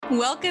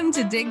Welcome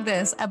to Dig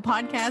This, a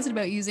podcast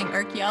about using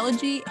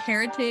archaeology,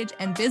 heritage,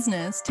 and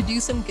business to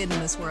do some good in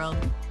this world.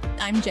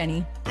 I'm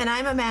Jenny. And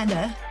I'm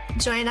Amanda.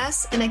 Join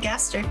us and a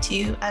guest or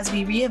two as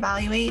we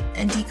reevaluate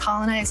and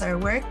decolonize our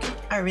work,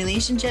 our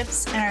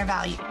relationships, and our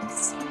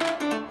values.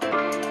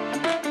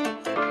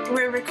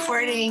 We're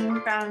recording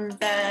from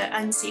the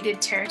unceded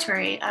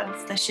territory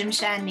of the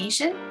Tsimshian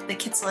Nation, the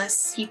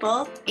Kitsillas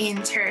people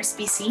in Terrace,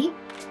 BC.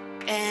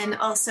 And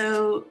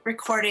also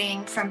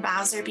recording from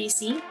Bowser,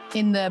 BC.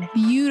 In the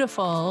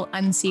beautiful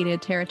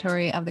unceded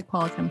territory of the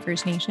Qualicum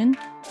First Nation.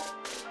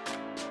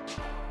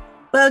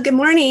 Well, good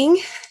morning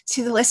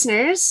to the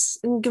listeners.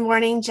 And good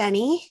morning,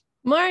 Jenny.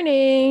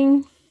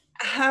 Morning.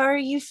 How are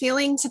you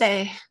feeling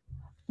today?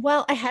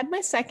 Well, I had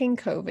my second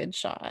COVID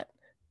shot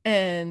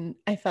and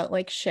I felt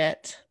like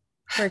shit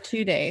for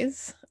 2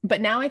 days. But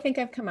now I think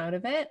I've come out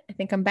of it. I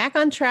think I'm back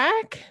on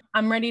track.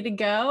 I'm ready to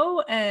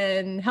go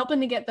and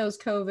helping to get those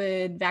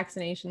COVID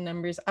vaccination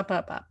numbers up.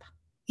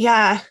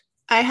 Yeah,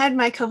 I had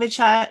my COVID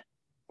shot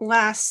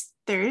last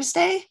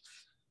Thursday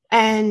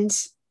and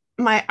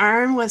my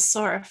arm was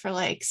sore for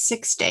like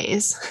 6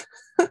 days.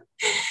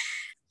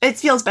 It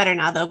feels better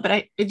now though, but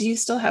I do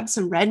still have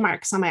some red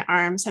marks on my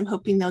arms. I'm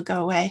hoping they'll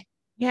go away.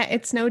 Yeah,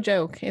 it's no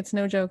joke. It's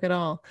no joke at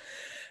all.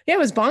 Yeah, it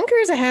was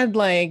bonkers. I had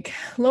like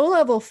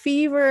low-level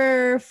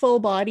fever, full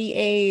body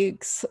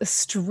aches, a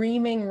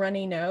streaming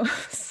runny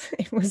nose.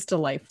 It was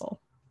delightful.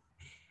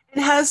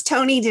 And how's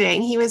Tony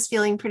doing? He was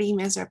feeling pretty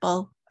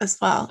miserable as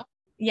well.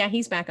 Yeah,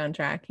 he's back on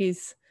track.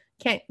 He's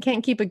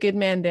can't keep a good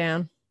man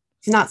down.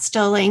 He's not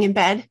still laying in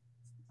bed?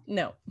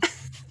 No.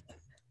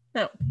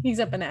 No,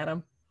 he's up and at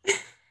him.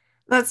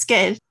 That's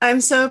good.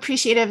 I'm so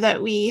appreciative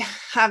that we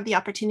have the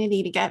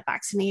opportunity to get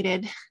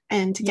vaccinated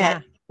and to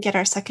get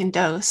our second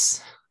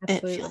dose.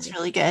 Absolutely. It feels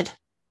really good.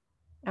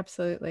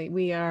 Absolutely.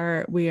 We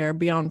are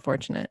beyond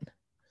fortunate.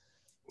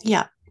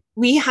 Yeah.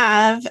 We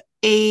have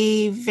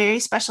a very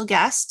special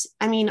guest.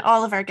 I mean,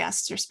 all of our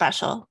guests are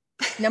special.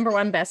 Number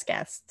one best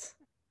guests.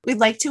 We'd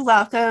like to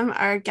welcome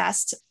our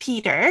guest,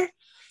 Peter.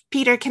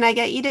 Peter, can I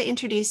get you to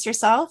introduce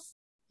yourself?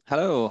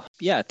 Hello.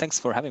 Yeah, thanks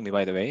for having me,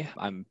 by the way.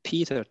 I'm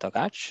Peter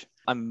Takács.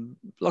 I'm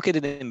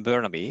located in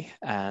Burnaby,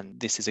 and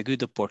this is a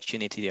good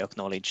opportunity to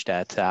acknowledge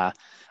that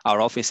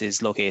our office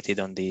is located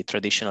on the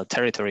traditional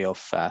territory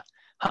of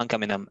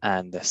Hunkaminam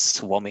and the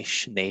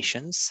Squamish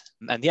nations.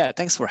 And yeah,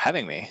 thanks for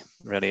having me.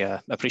 Really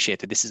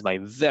appreciate it. This is my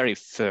very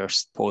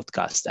first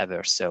podcast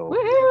ever, so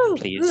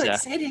please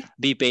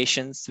be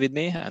patient with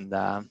me, and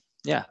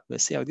yeah, we'll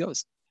see how it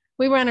goes.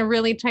 We run a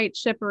really tight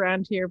ship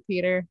around here,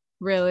 Peter.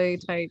 Really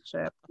tight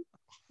ship.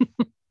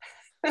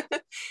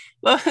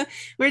 Well,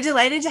 we're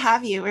delighted to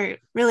have you. We're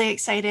really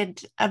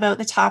excited about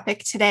the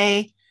topic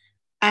today.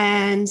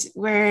 And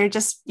we're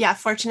just,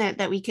 fortunate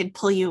that we could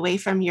pull you away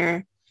from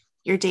your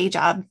day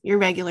job, your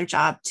regular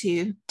job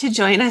to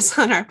join us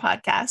on our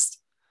podcast.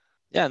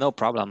 Yeah, no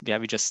problem. Yeah,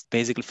 we just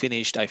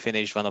basically I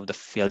finished one of the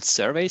field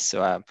surveys.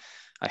 So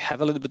I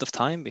have a little bit of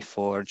time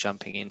before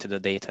jumping into the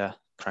data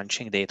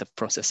crunching, data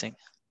processing.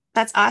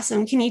 That's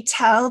awesome. Can you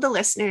tell the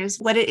listeners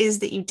what it is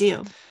that you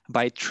do?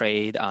 By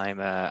trade, I'm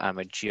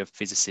a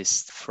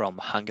geophysicist from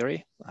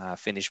Hungary. I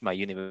finished my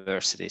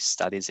university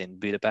studies in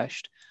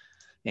Budapest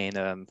in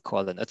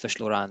called an Eötvös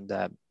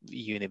Loránd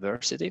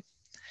University.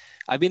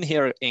 I've been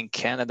here in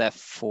Canada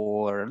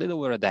for a little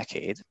over a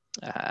decade,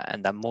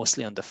 and I'm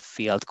mostly on the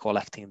field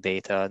collecting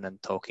data and then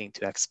talking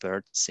to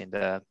experts in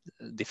the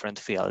different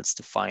fields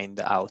to find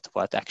out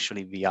what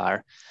actually we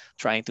are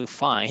trying to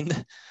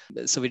find.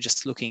 So we're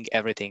just looking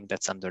everything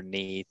that's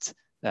underneath,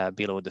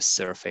 below the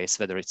surface,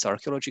 whether it's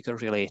archaeological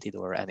related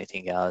or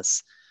anything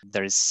else.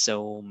 There is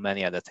so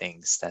many other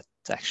things that's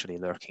actually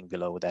lurking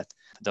below that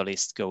the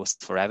list goes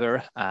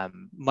forever.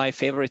 My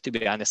favorite, to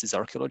be honest, is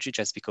archaeology,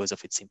 just because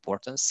of its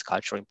importance,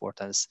 cultural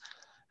importance,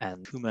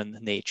 and human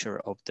nature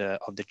of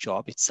the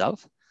job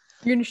itself.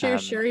 You're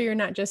sure you're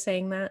not just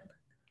saying that?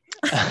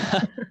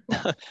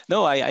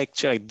 No, I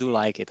actually do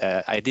like it.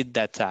 I did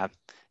that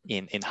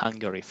in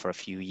Hungary for a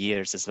few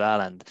years as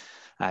well, and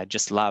I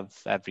just love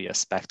every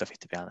aspect of it,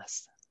 to be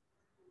honest.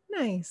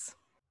 Nice.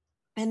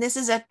 And this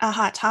is a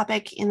hot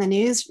topic in the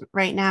news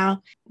right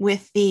now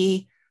with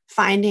the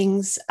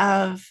findings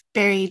of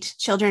buried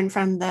children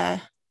from the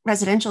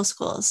residential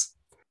schools.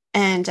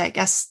 And I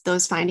guess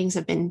those findings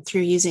have been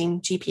through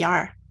using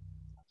GPR.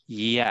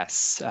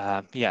 Yes.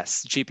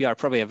 GPR,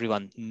 probably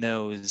everyone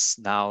knows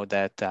now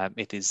that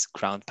it is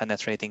ground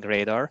penetrating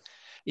radar.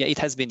 Yeah, it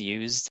has been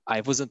used.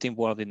 I wasn't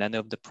involved in any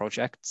of the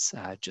projects.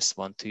 I just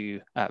want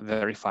to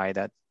verify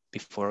that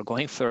before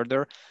going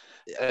further.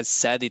 As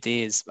said, it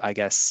is, I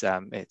guess,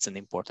 it's an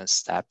important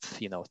step,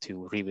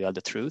 to reveal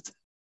the truth.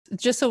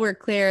 just so we're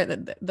clear,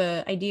 that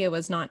the idea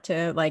was not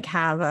to like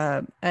have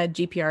a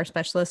GPR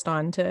specialist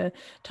on to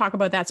talk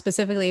about that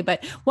specifically,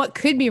 but what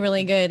could be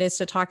really good is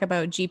to talk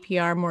about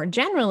GPR more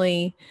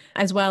generally,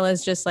 as well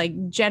as just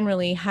like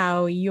generally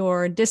how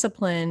your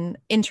discipline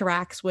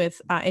interacts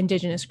with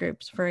Indigenous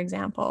groups, for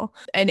example.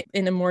 And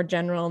in a more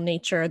general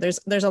nature, there's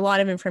a lot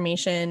of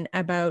information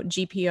about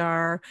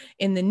GPR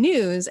in the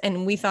news,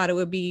 and we thought it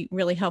would be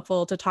really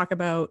helpful to talk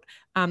about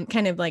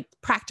kind of like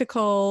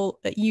practical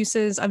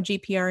uses of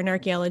GPR in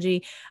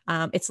archaeology,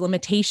 its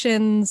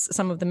limitations,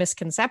 some of the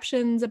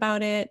misconceptions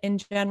about it in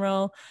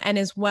general. And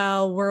as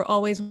well, we're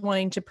always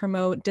wanting to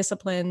promote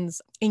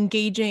disciplines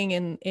engaging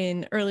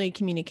in early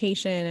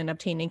communication and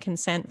obtaining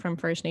consent from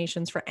First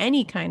Nations for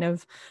any kind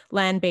of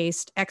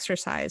land-based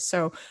exercise.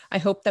 So I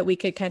hope that we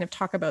could kind of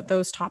talk about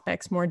those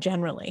topics more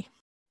generally.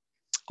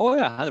 Oh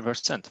yeah,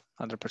 100%,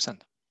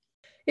 100%.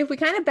 If we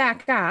kind of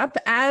back up,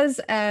 as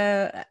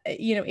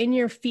in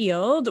your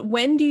field,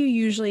 when do you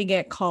usually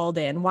get called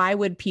in? Why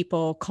would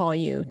people call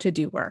you to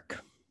do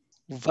work?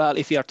 Well,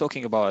 if we are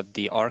talking about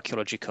the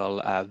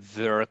archaeological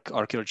work,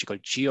 archaeological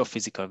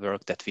geophysical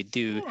work that we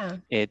do,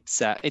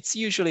 it's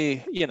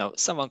usually,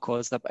 someone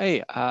calls up,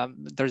 hey,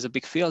 there's a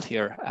big field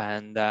here,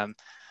 and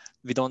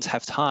we don't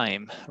have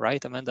time,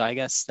 right, Amanda? I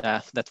guess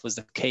that was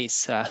the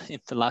case in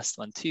the last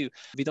one too.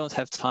 We don't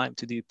have time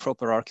to do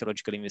proper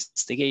archaeological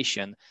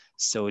investigation,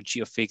 so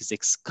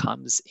geophysics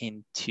comes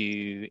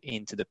into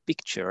the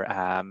picture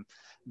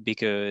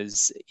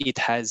because it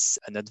has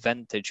an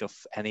advantage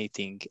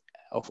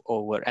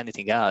over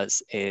anything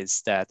else,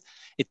 is that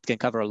it can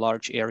cover a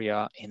large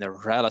area in a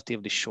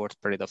relatively short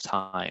period of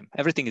time.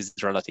 Everything is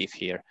relative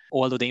here,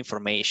 although the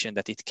information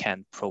that it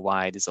can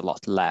provide is a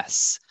lot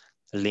less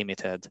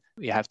limited.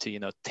 You have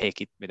to,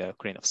 take it with a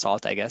grain of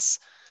salt, I guess.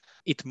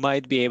 It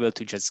might be able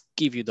to just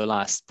give you the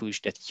last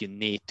push that you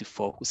need to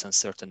focus on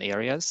certain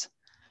areas.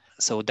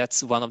 So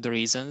that's one of the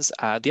reasons.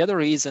 The other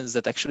reasons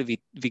that actually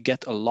we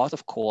get a lot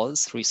of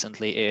calls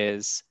recently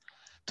is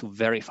to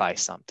verify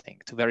something,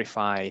 to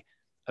verify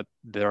a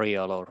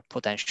burial or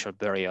potential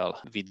burial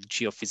with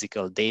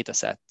geophysical data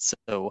sets.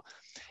 So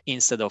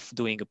instead of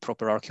doing a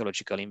proper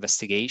archaeological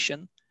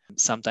investigation,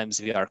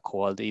 sometimes we are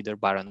called either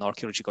by an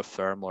archaeological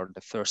firm or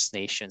the First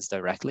Nations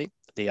directly.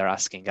 They are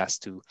asking us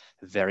to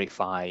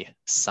verify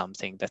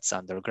something that's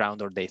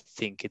underground, or they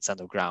think it's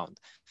underground,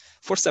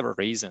 for several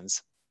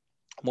reasons.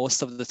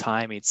 Most of the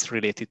time it's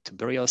related to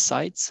burial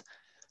sites,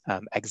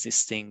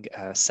 existing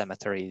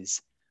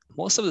cemeteries.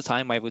 Most of the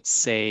time I would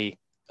say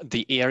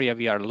the area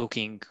we are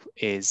looking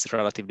is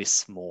relatively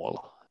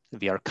small.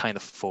 We are kind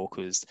of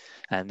focused,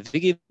 and we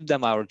give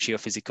them our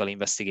geophysical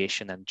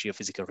investigation and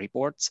geophysical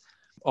reports.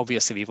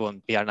 Obviously,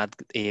 we are not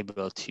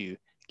able to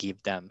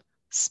give them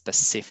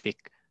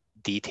specific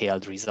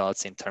detailed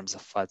results in terms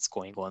of what's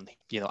going on,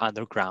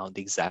 underground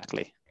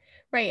exactly.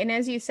 Right. And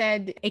as you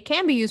said, it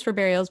can be used for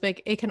burials,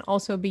 but it can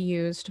also be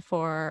used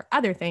for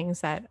other things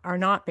that are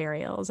not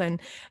burials.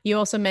 And you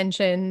also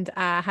mentioned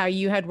how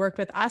you had worked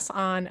with us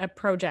on a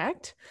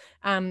project.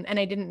 And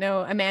I didn't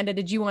know, Amanda,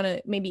 did you want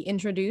to maybe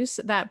introduce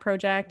that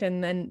project,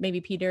 and then maybe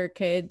Peter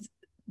could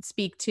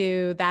speak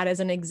to that as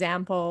an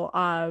example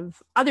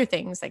of other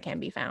things that can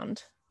be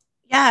found?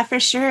 Yeah, for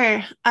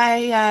sure.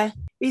 I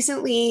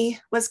recently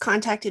was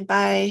contacted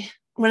by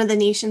one of the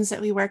nations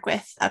that we work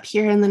with up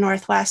here in the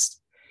Northwest,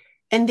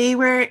 and they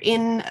were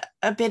in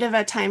a bit of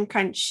a time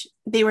crunch.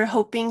 They were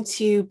hoping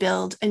to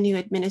build a new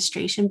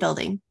administration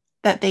building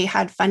that they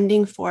had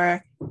funding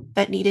for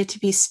that needed to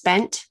be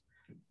spent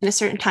in a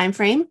certain time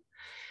frame.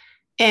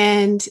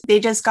 And they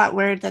just got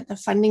word that the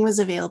funding was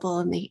available,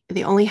 and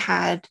they only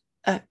had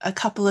a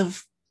couple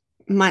of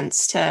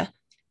months to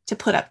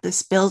put up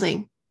this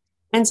building.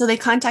 And so they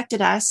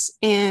contacted us,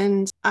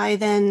 and I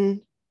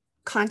then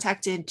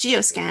contacted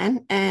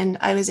Geoscan, and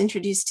I was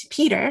introduced to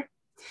Peter.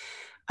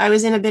 I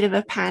was in a bit of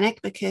a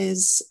panic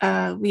because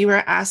we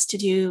were asked to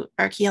do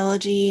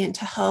archaeology and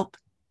to help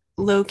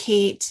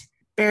locate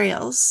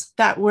burials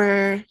that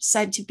were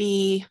said to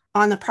be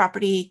on the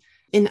property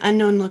in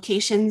unknown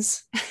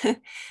locations.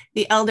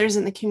 The elders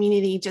in the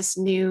community just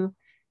knew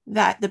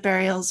that the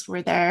burials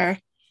were there.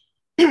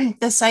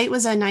 The site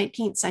was a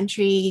 19th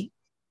century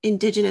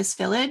Indigenous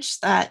village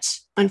that,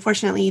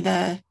 unfortunately,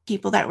 the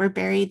people that were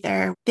buried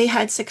there, they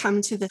had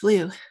succumbed to the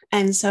flu.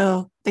 And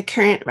so the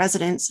current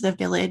residents of the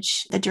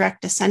village, the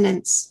direct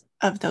descendants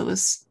of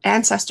those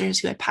ancestors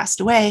who had passed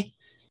away,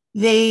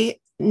 they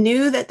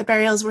knew that the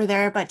burials were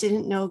there, but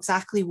didn't know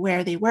exactly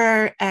where they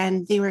were.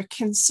 And they were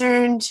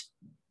concerned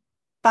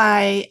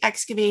by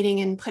excavating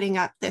and putting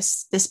up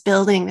this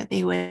building that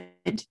they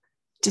would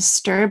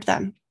disturb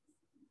them.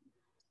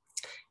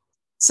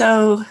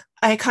 So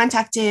I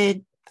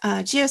contacted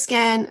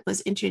Geoscan,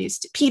 was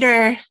introduced to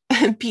Peter.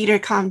 Peter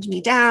calmed me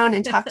down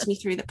and talked me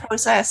through the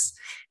process.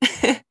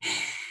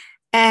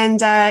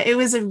 And it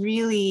was a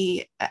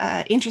really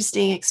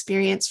interesting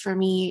experience for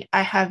me.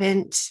 I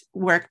haven't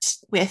worked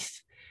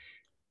with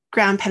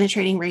ground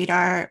penetrating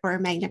radar or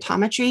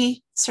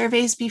magnetometry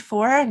surveys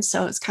before. And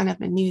so it's kind of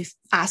a new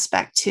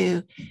aspect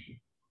to,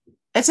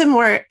 it's a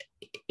more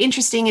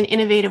interesting and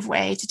innovative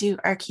way to do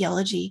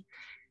archaeology.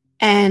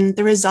 And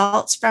the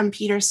results from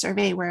Peter's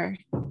survey were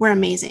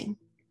amazing.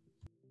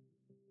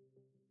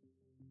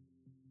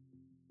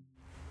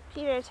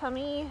 Peter, tell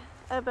me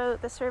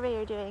about the survey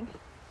you're doing.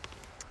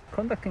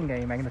 Conducting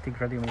a magnetic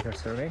radiometer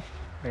survey.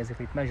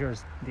 Basically, it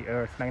measures the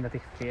Earth's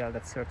magnetic field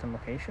at certain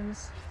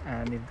locations,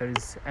 and if there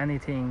is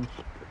anything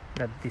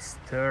that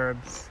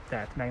disturbs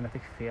that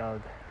magnetic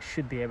field,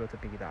 should be able to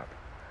pick it up.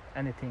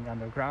 Anything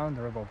underground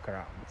or above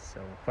ground.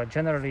 So, but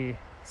generally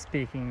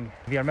speaking,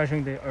 we are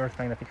measuring the Earth's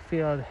magnetic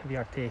field, we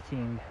are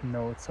taking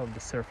notes of the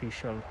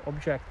superficial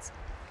objects,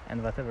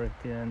 and whatever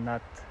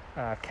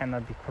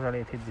cannot be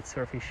correlated with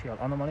superficial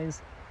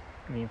anomalies,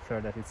 we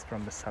infer that it's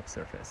from the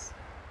subsurface.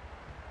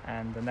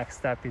 And the next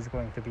step is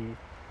going to be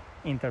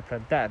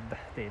interpret that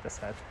data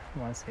set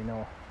once we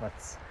know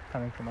what's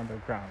coming from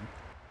underground.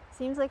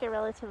 Seems like a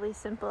relatively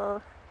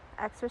simple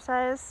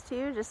exercise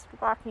too, just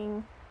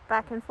walking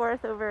back and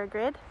forth over a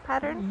grid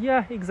pattern.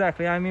 Yeah,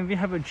 exactly. I mean, we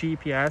have a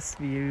GPS.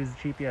 We use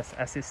GPS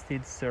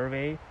assisted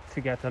survey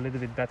to get a little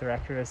bit better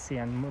accuracy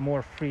and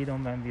more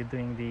freedom when we're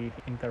doing the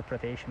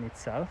interpretation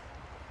itself.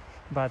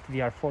 But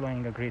we are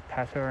following a grid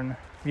pattern.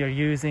 We are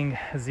using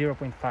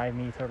 0.5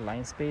 meter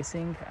line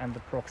spacing and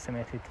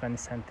approximately 20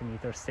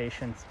 centimeter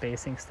station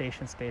spacing.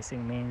 Station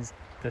spacing means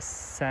the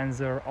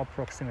sensor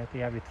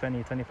approximately every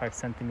 20-25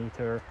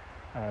 centimeter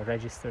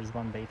registers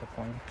one data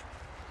point.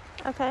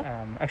 Okay.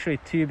 Actually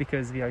two,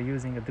 because we are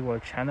using a dual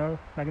channel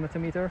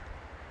magnetometer.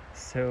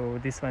 So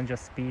this one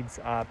just speeds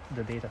up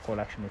the data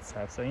collection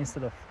itself. So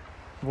instead of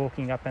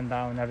walking up and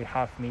down every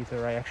half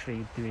meter, I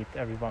actually do it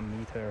every 1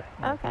 meter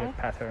in a grid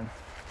pattern.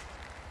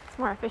 It's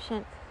more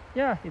efficient.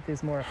 Yeah, it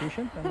is more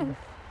efficient and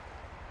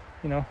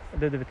a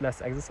little bit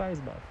less exercise,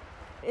 but...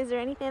 Is there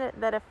anything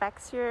that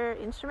affects your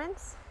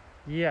instruments?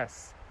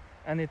 Yes,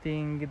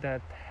 anything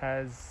that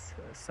has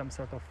some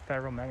sort of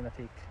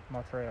ferromagnetic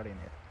material in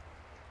it.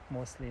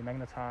 Mostly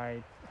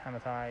magnetite,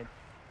 hematite,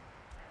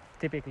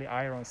 typically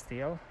iron,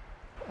 steel,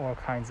 all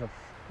kinds of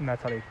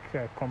metallic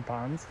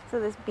compounds. So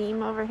this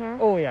beam over here?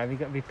 Oh yeah,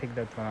 we picked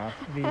that one up.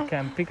 We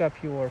can pick up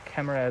your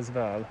camera as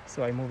well,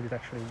 so I moved it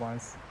actually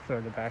once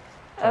further back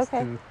just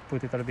to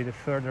put it a little bit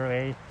further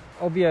away.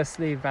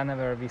 Obviously,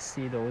 whenever we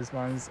see those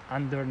ones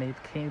underneath,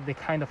 they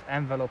kind of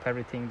envelope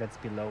everything that's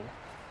below.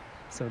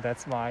 So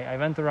that's why I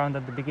went around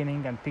at the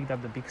beginning and picked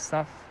up the big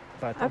stuff,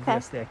 but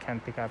obviously I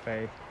can't pick up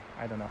I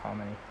don't know how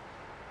many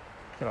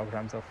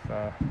kilograms of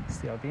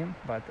steel beam,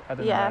 but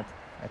other than that,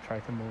 I try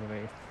to move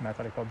away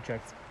metallic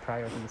objects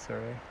prior to the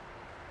survey.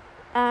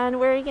 And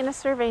where are you going to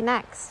survey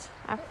next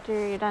after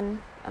you're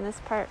done on this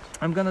part?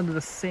 I'm going to do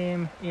the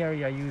same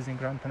area using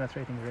ground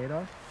penetrating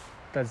radar.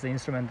 That's the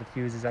instrument that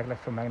uses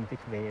electromagnetic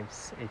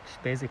waves. It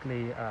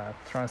basically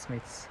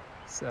transmits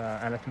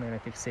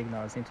electromagnetic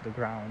signals into the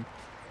ground,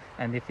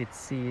 and if it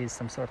sees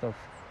some sort of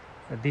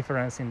a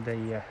difference in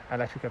the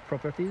electrical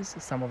properties,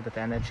 some of that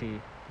energy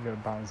will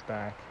bounce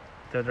back.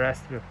 The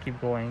rest will keep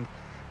going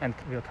and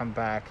will come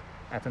back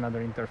at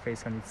another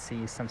interface when it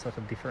sees some sort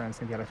of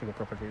difference in the electrical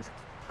properties.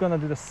 I'm gonna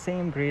do the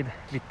same grid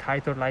with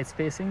tighter light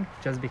spacing,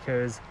 just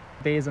because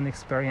based on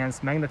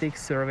experience, magnetic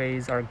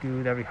surveys are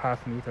good every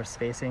half meter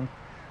spacing.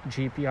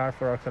 GPR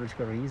for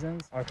archaeological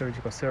reasons.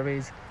 Archaeological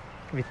surveys,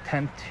 we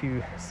tend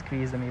to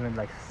squeeze them even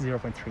like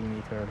 0.3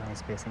 meter line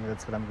spacing.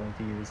 That's what I'm going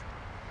to use.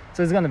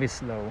 So it's gonna be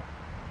slow,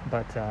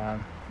 but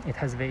it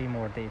has way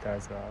more data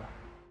as well.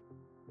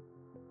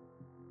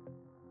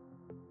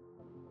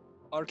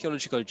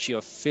 Archaeological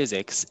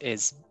geophysics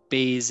is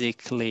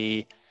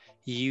basically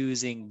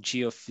using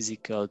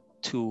geophysical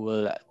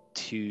tool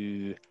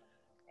to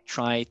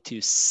try to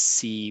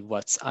see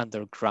what's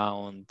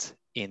underground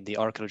in the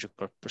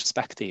archaeological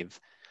perspective,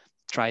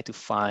 try to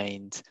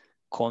find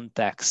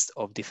context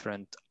of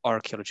different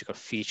archaeological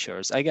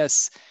features. I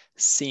guess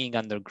seeing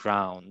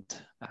underground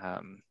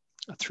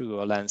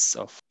through a lens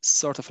of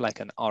sort of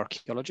like an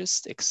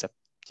archaeologist, except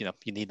you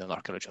need an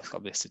archaeologist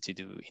obviously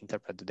to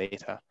interpret the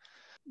data.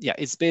 Yeah,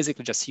 it's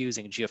basically just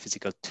using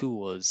geophysical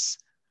tools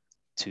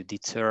to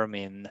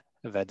determine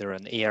whether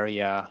an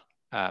area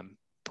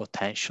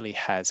potentially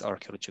has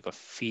archaeological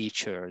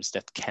features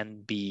that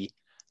can be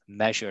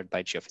measured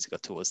by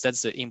geophysical tools.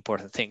 That's the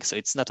important thing. So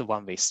it's not a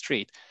one-way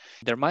street.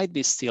 There might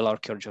be still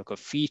archaeological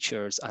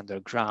features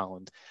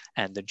underground,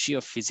 and the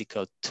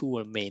geophysical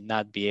tool may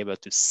not be able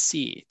to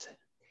see it.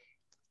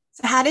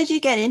 So how did you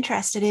get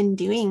interested in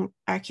doing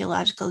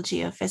archaeological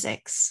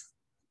geophysics?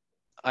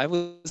 I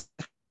was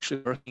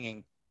actually working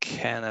in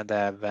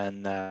Canada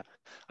when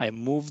I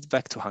moved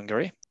back to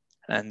Hungary,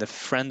 and a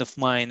friend of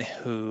mine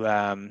who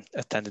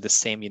attended the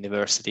same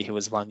university, who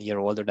was 1 year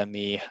older than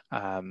me,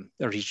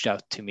 reached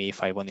out to me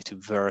if I wanted to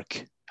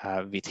work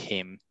with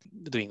him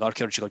doing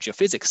archaeological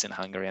geophysics in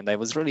Hungary, and I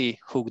was really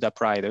hooked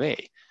up right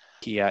away.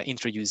 He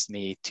introduced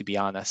me, to be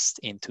honest,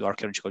 into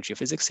archaeological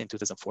geophysics in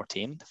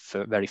 2014,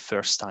 for very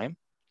first time.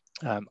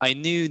 I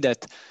knew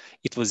that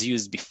it was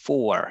used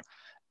before,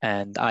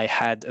 and I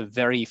had a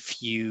very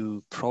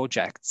few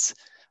projects,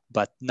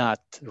 but not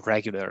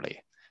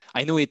regularly.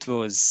 I knew it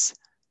was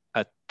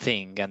a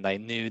thing, and I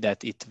knew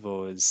that it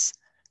was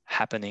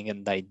happening,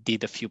 and I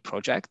did a few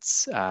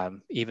projects,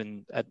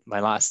 even at my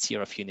last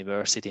year of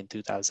university in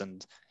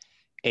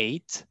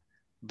 2008,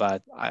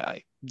 but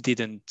I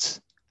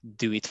didn't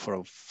do it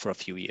for a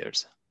few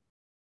years.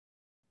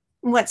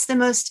 What's the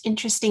most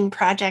interesting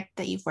project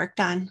that you've worked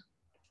on?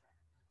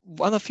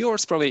 One of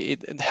yours, probably,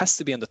 it has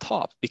to be on the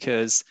top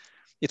because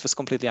it was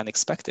completely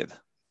unexpected.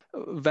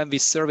 When we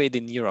surveyed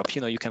in Europe,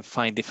 you can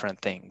find different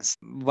things.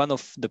 One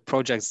of the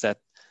projects that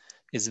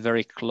is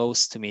very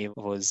close to me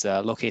was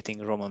locating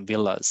Roman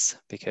villas,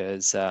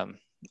 because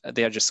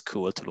they are just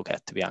cool to look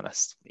at, to be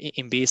honest.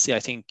 In BC, I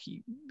think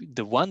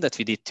the one that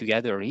we did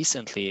together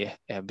recently,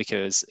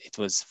 because it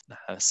was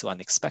so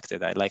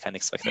unexpected. I like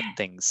unexpected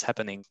things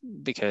happening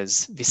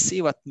because we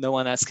see what no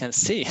one else can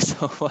see.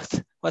 So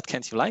what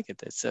can't you like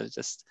it? It's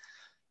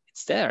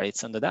it's there.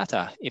 It's on the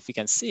data if we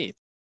can see it.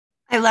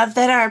 I love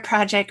that our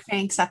project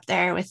ranks up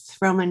there with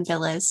Roman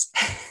villas.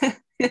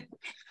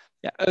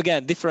 Yeah,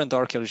 again, different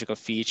archaeological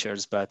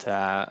features, but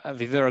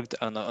we worked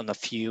on a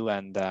few,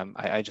 and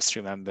I just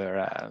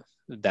remember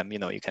them.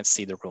 You can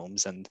see the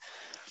rooms, and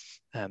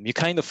you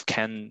kind of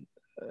can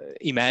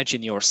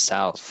imagine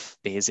yourself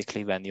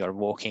basically when you're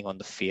walking on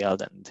the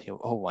field, and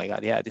oh my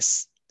God, yeah,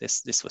 this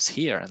was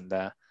here.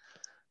 And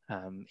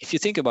if you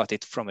think about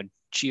it from a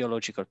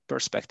geological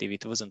perspective,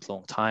 it wasn't a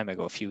long time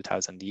ago, a few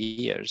thousand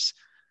years.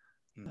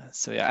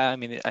 So yeah, I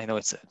mean, I know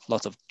it's a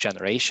lot of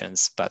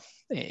generations, but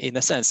in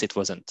a sense, it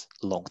wasn't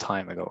a long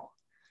time ago.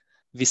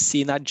 We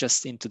see not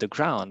just into the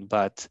ground,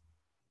 but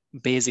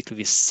basically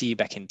we see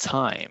back in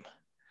time.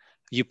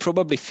 You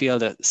probably feel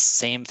the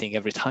same thing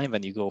every time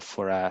when you go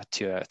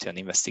to an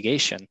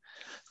investigation,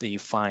 that you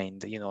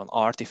find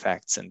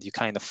artifacts, and you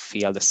kind of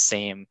feel the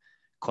same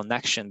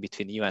connection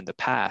between you and the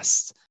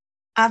past.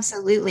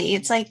 Absolutely.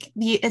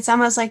 It's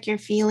almost like you're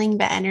feeling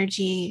the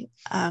energy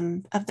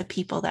of the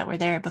people that were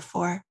there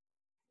before.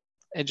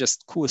 And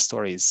just cool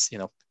stories,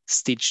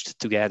 stitched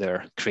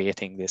together,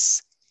 creating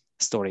this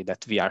story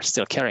that we are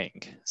still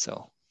carrying.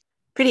 So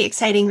pretty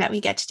exciting that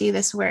we get to do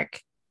this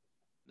work.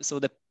 So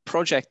the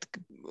project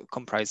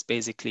comprised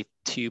basically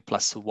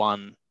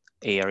 2+1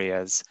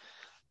 areas,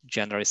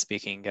 generally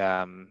speaking,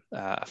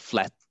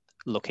 flat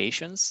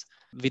locations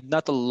with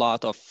not a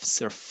lot of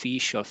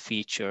superficial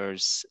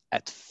features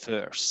at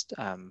first,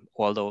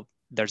 although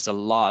there's a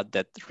lot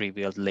that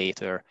revealed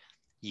later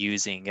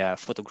using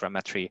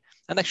photogrammetry.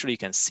 And actually you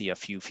can see a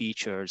few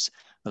features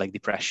like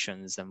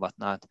depressions and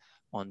whatnot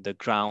on the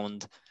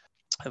ground.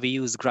 We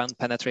used ground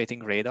penetrating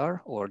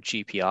radar, or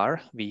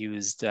GPR. We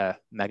used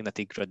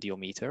magnetic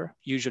radiometer,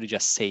 usually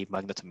just say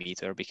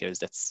magnetometer because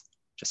that's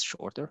just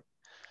shorter.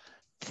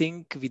 I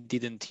think we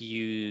didn't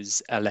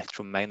use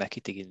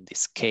electromagnetic in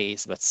this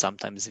case, but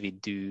sometimes we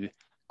do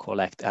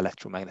collect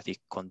electromagnetic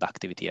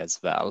conductivity as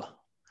well.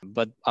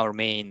 But our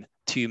main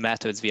two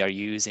methods we are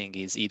using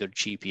is either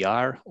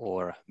GPR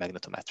or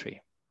magnetometry.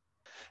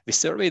 We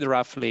surveyed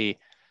roughly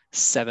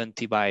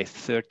 70 by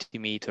 30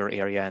 meter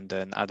area, and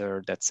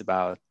another that's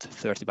about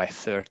 30 by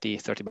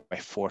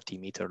 40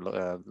 meter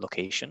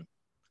location.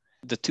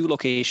 The two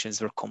locations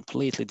were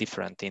completely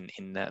different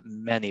in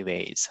many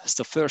ways.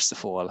 So first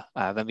of all,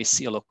 when we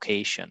see a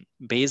location,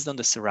 based on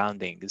the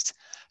surroundings,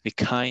 we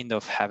kind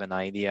of have an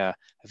idea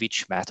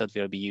which method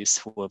will be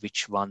useful,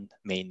 which one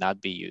may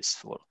not be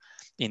useful.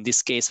 In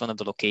this case, one of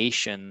the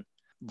location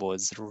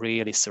was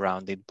really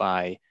surrounded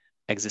by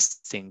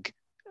existing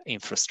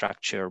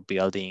infrastructure,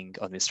 building,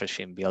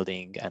 administration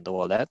building, and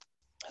all that.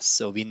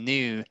 So we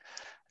knew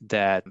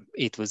that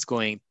it was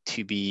going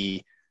to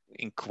be,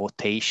 in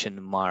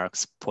quotation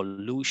marks,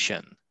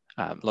 pollution,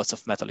 lots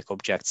of metallic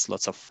objects,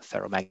 lots of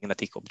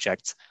ferromagnetic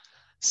objects.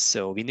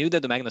 So we knew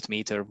that the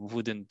magnetometer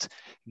wouldn't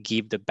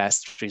give the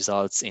best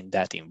results in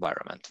that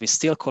environment. We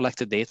still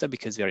collected data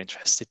because we are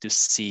interested to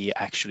see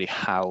actually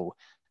how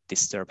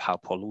disturbed, how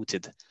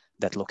polluted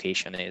that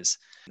location is.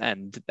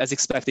 And as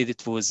expected,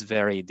 it was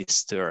very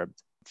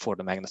disturbed for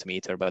the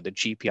magnetometer, but the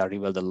GPR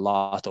revealed a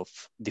lot of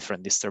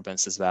different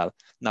disturbance as well.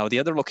 Now, the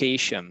other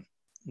location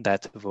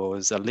that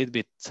was a little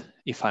bit,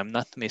 if I'm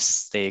not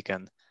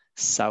mistaken,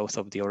 south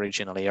of the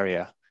original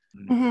area,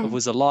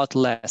 was a lot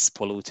less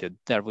polluted.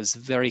 There was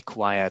very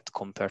quiet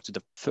compared to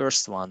the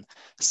first one.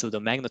 So the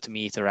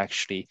magnetometer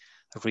actually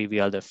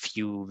revealed a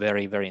few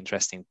very, very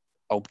interesting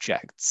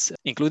objects,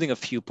 including a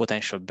few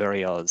potential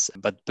burials.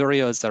 But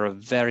burials are a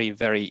very,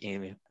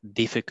 very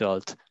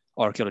difficult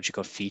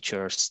archaeological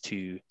features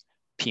to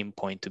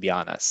pinpoint, to be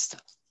honest.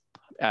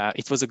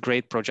 It was a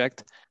great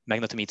project.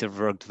 Magnetometer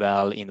worked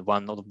well in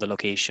one of the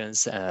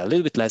locations, a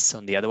little bit less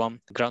on the other one.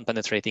 Ground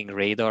penetrating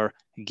radar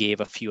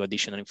gave a few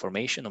additional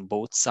information on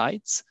both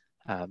sides,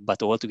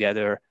 but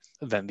altogether,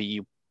 when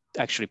we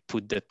actually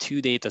put the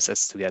two data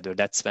sets together,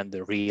 that's when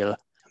the real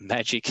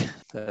magic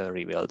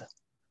revealed.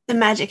 The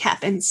magic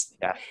happens.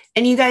 Yeah.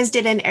 And you guys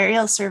did an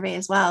aerial survey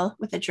as well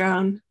with a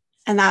drone.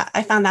 And that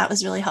I found that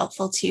was really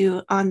helpful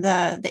too on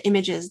the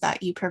images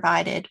that you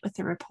provided with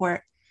the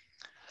report.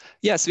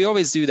 Yes, we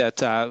always do that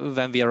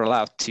when we are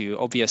allowed to.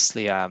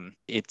 Obviously,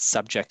 it's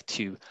subject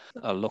to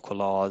local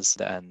laws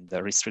and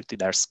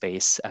restricted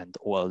airspace and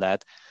all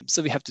that.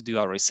 So we have to do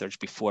our research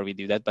before we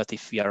do that. But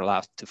if we are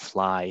allowed to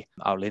fly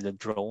our little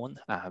drone,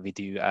 we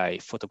do a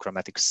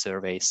photogrammetric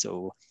survey.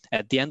 So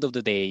at the end of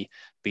the day,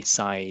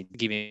 beside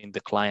giving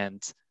the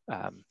client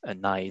a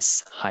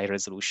nice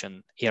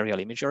high-resolution aerial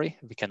imagery,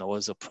 we can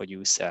also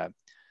produce a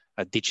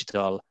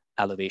digital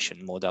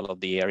elevation model of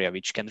the area,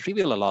 which can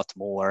reveal a lot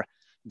more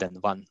than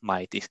one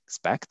might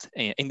expect.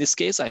 In this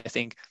case, I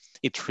think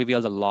it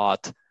revealed a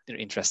lot of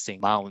interesting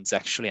mounds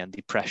actually and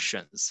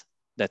depressions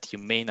that you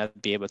may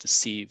not be able to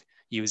see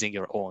using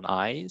your own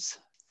eyes.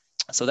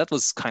 So that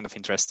was kind of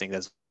interesting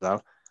as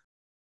well.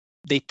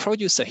 They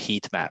produce a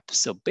heat map.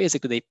 So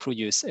basically they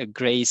produce a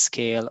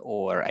grayscale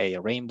or a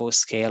rainbow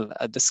scale.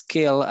 The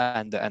scale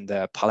and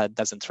the palette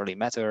doesn't really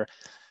matter.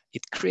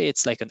 It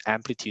creates like an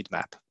amplitude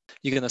map.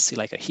 You're going to see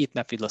like a heat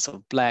map with lots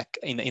of black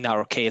in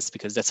our case,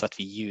 because that's what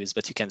we use,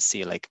 but you can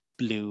see like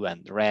blue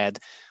and red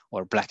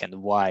or black and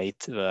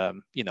white,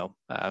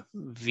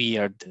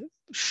 weird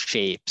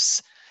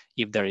shapes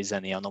if there is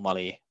any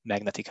anomaly,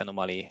 magnetic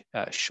anomaly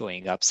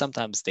showing up.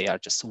 Sometimes they are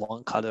just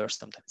one color,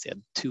 sometimes they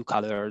are two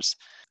colors.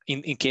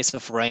 In case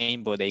of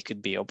rainbow, they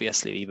could be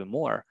obviously even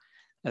more.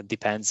 It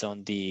depends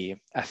on the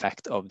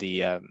effect of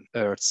the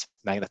Earth's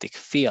magnetic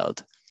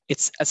field.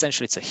 It's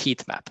a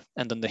heat map,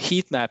 and on the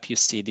heat map you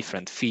see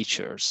different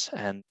features,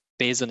 and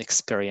based on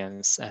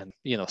experience and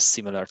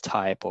similar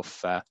type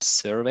of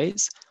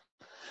surveys,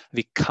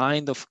 we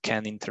kind of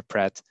can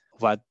interpret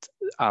what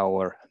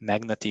our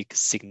magnetic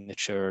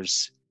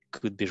signatures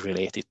could be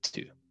related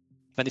to.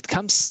 When it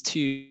comes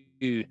to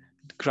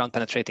ground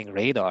penetrating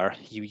radar,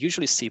 you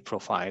usually see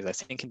profiles. I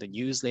think in the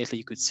news lately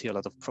you could see a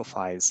lot of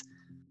profiles,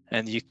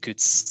 and you could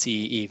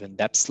see even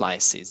depth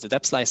slices. The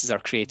depth slices are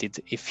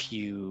created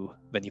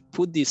when you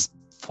put these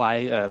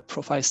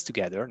profiles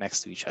together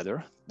next to each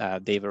other.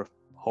 They were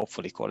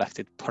hopefully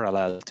collected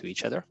parallel to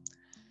each other.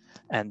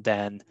 And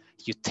then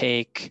you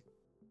take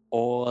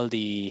all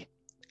the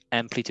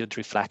amplitude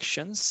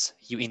reflections,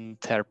 you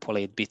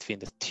interpolate between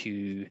the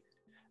two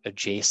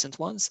adjacent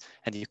ones,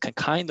 and you can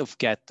kind of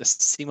get a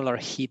similar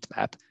heat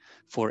map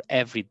for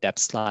every depth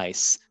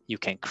slice you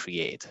can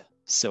create.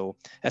 So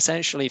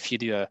essentially, if you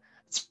do a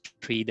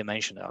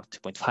 3-dimensional,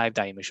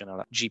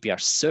 2.5-dimensional GPR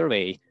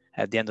survey,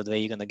 at the end of the day,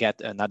 you're going to get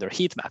another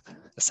heat map,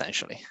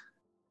 essentially.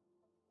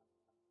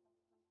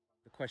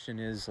 The question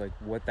is like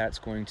what that's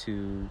going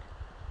to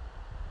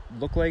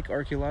look like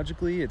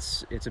archaeologically.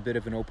 It's a bit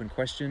of an open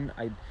question.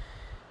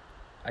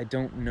 I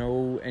don't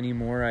know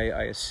anymore.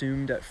 I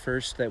assumed at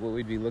first that what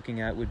we'd be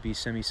looking at would be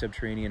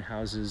semi-subterranean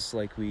houses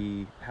like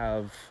we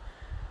have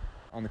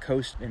on the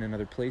coast and in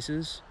other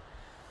places.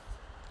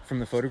 From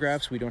the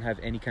photographs, we don't have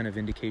any kind of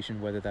indication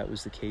whether that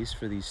was the case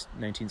for these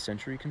 19th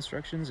century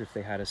constructions, if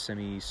they had a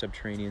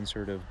semi-subterranean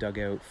sort of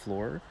dugout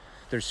floor.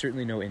 There's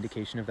certainly no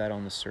indication of that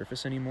on the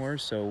surface anymore,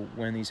 so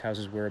when these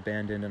houses were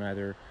abandoned and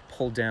either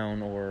pulled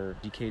down or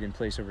decayed in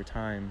place over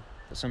time,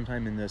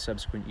 sometime in the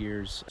subsequent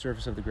years, the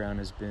surface of the ground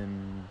has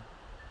been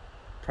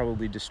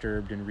probably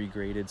disturbed and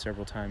regraded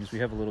several times. We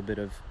have a little bit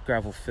of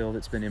gravel fill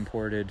that's been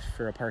imported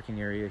for a parking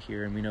area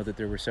here, and we know that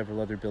there were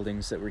several other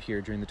buildings that were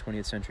here during the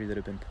 20th century that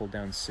have been pulled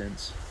down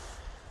since.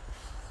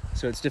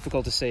 So it's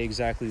difficult to say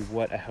exactly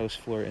what a house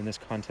floor in this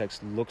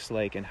context looks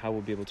like and how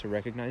we'll be able to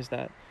recognize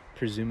that.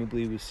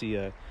 Presumably we see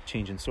a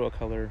change in soil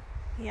color.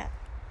 Yeah.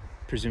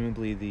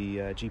 Presumably the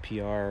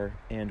GPR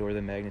and or the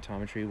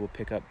magnetometry will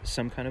pick up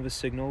some kind of a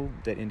signal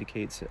that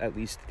indicates at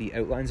least the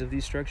outlines of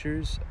these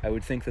structures. I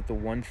would think that the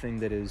one thing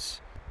that is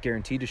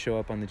guaranteed to show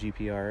up on the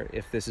GPR,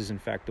 if this is in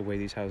fact the way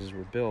these houses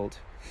were built,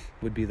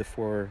 would be the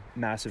 4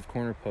 massive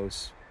corner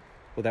posts.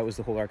 Well, that was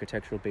the whole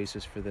architectural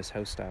basis for this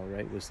house style,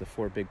 right? Was the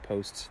 4 big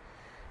posts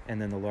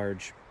and then the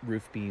large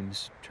roof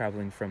beams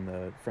traveling from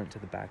the front to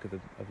the back of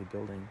the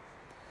building.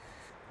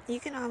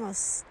 You can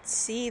almost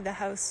see the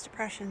house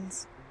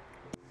depressions.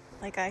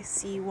 Like I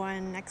see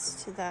one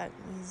next to that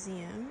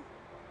museum,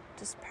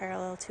 just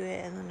parallel to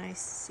it, and then I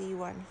see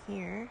one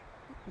here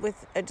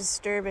with a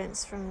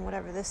disturbance from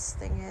whatever this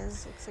thing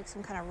is. Looks like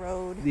some kind of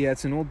road. Yeah,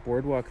 it's an old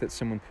boardwalk that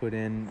someone put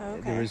in.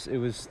 Okay.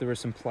 There were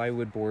some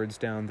plywood boards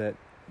down that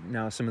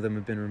now some of them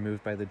have been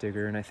removed by the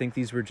digger, and I think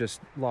these were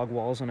just log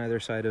walls on either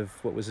side of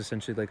what was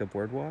essentially like a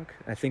boardwalk.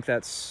 I think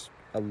that's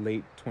a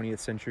late 20th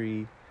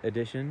century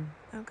addition.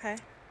 Okay.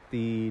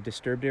 The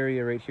disturbed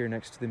area right here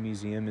next to the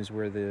museum is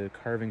where the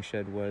carving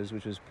shed was,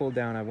 which was pulled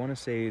down. I want to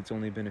say it's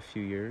only been a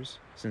few years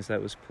since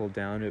that was pulled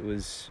down. It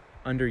was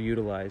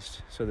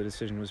underutilized, so the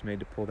decision was made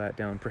to pull that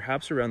down,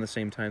 perhaps around the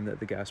same time that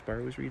the gas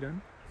bar was redone.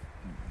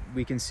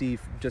 We can see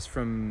just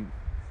from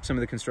some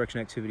of the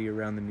construction activity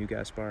around the new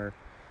gas bar,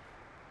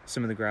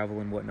 some of the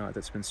gravel and whatnot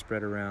that's been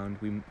spread around.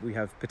 We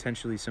have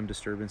potentially some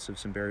disturbance of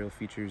some burial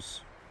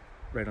features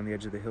right on the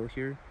edge of the hill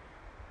here,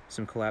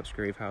 some collapsed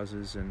grave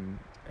houses and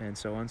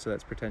so on. So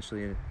that's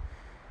potentially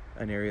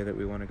an area that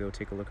we want to go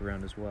take a look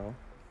around as well.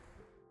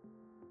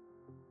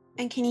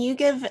 And can you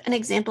give an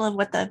example of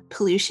what the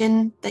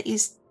pollution that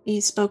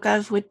you spoke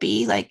of would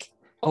be? Like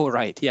Oh,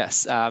 right.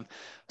 Yes.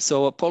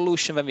 So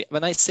pollution,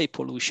 when I say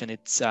pollution,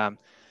 it's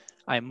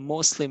I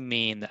mostly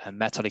mean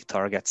metallic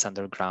targets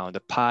underground, a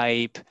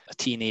pipe, a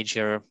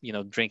teenager,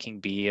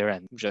 drinking beer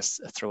and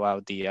just throw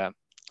out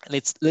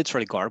it's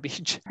literally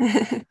garbage.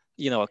 A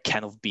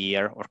can of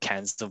beer or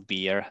cans of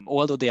beer.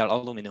 Although they are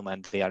aluminum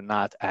and they are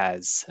not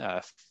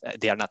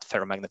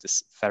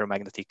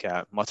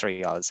ferromagnetic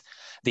materials,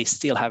 they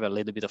still have a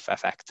little bit of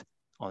effect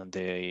on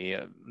the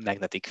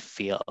magnetic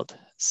field.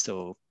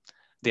 So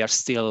they are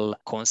still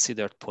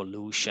considered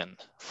pollution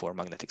for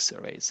magnetic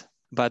surveys.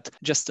 But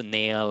just a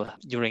nail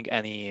during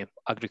any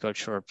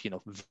agriculture,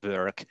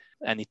 work,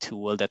 any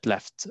tool that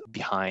left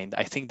behind.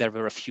 I think there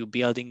were a few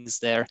buildings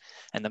there,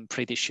 and I'm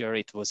pretty sure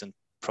it wasn't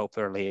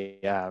properly,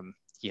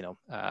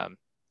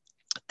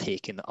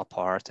 taken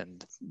apart.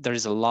 And there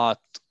is a lot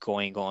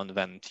going on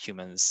when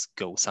humans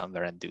go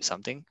somewhere and do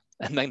something,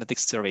 and magnetic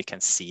survey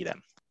can see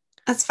them.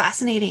 That's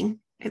fascinating.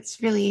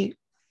 It's really,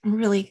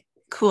 really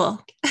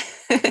cool.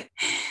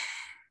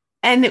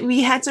 And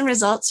we had some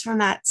results from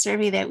that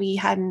survey that we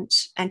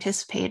hadn't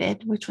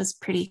anticipated, which was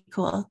pretty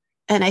cool.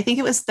 And I think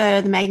it was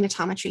the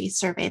magnetometry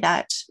survey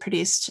that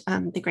produced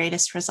the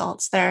greatest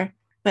results there.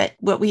 But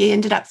what we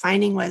ended up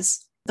finding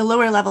was the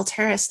lower level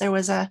terrace, there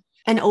was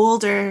an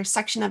older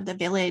section of the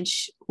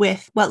village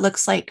with what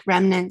looks like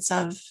remnants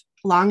of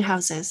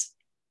longhouses.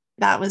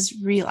 That was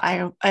real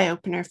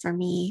eye-opener for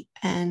me.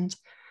 And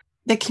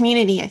the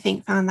community, I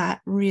think, found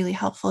that really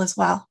helpful as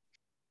well.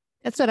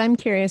 That's what I'm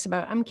curious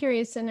about. I'm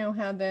curious to know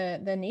how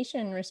the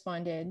nation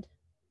responded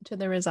to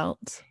the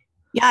results.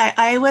 Yeah,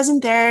 I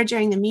wasn't there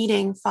during the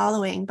meeting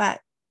following, but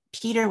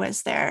Peter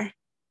was there.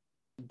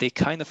 They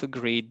kind of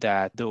agreed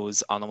that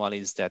those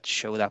anomalies that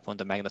showed up on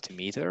the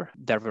magnetometer,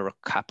 there were a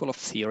couple of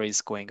theories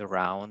going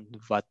around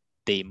what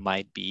they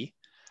might be.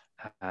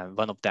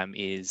 One of them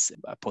is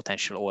a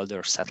potential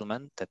older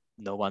settlement that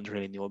no one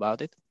really knew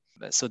about it.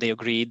 So they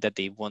agreed that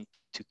they want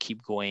to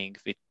keep going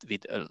with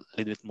a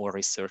little bit more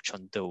research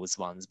on those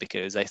ones,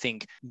 because I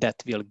think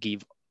that will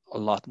give a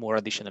lot more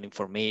additional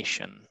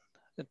information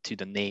to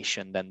the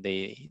nation than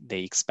they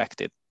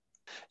expected.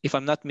 If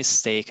I'm not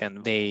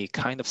mistaken, they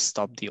kind of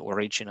stopped the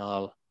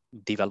original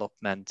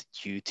development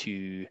due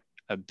to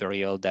a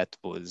burial that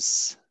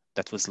was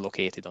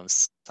located on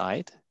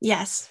site.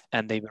 Yes.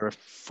 And they were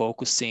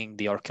focusing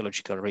the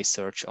archaeological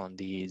research on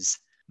these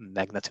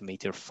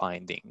magnetometer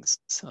findings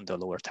on the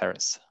lower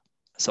terrace.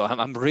 So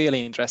I'm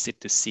really interested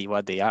to see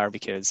what they are,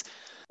 because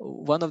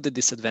one of the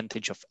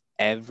disadvantages of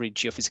every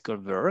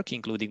geophysical work,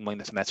 including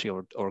magnetometry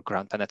or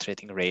ground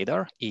penetrating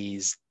radar,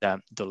 is the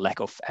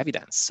lack of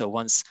evidence. So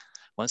once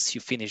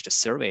you finish the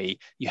survey,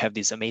 you have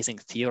these amazing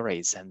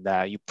theories and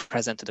you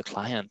present to the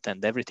client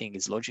and everything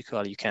is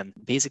logical. You can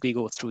basically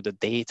go through the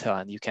data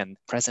and you can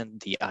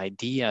present the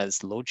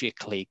ideas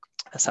logically,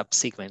 a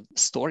subsequent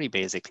story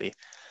basically.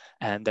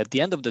 And at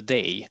the end of the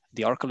day,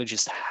 the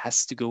archaeologist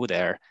has to go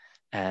there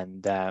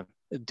and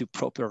do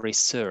proper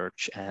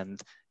research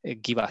and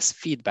give us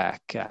feedback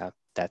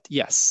that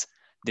yes,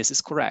 this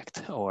is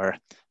correct, or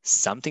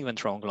something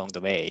went wrong along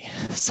the way.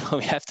 So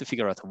we have to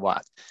figure out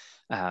what,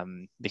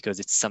 because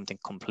it's something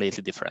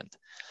completely different.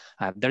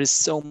 There is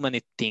so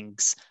many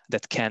things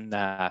that can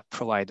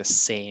provide the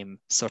same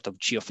sort of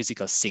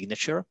geophysical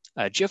signature.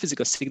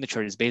 Geophysical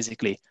signature is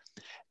basically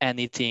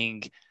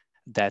anything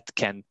that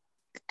can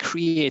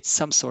create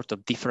some sort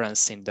of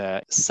difference in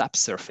the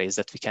subsurface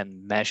that we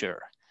can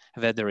measure,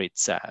 whether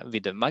it's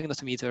with a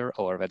magnetometer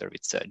or whether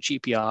it's a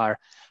GPR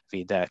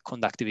with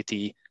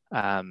conductivity.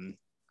 And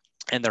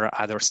there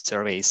are other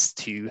surveys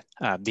too.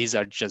 These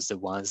are just the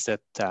ones that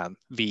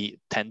we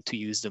tend to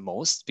use the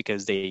most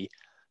because they,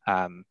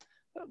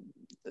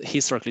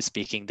 historically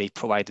speaking, they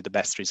provided the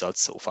best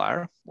results so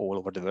far all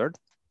over the world.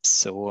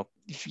 So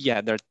yeah,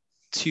 there's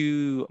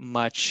too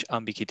much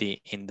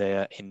ambiguity in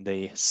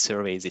the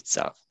surveys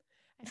itself.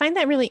 I find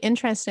that really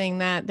interesting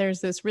that there's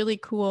this really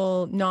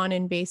cool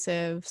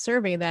non-invasive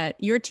survey that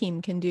your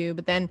team can do,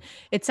 but then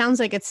it sounds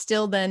like it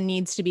still then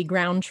needs to be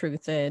ground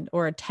truthed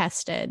or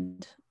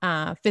tested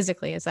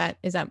physically. Is that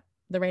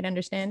the right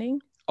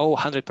understanding? Oh,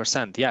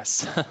 100%,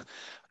 yes.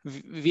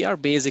 We are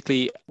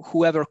basically,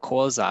 whoever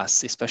calls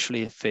us,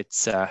 especially if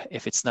it's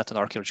not an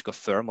archaeological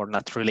firm or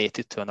not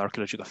related to an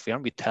archaeological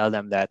firm, we tell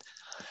them that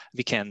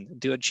we can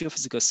do a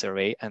geophysical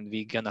survey and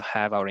we're going to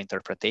have our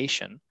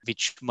interpretation,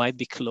 which might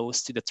be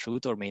close to the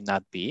truth or may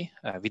not be.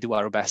 We do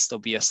our best,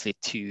 obviously,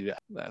 to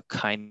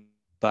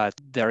but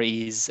there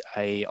is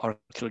a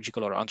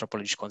archaeological or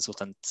anthropological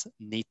consultant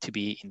need to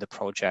be in the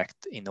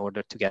project in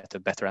order to get a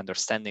better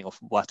understanding of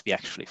what we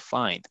actually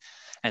find.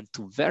 And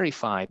to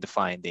verify the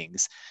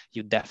findings,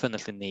 you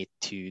definitely need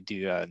to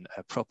do a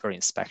proper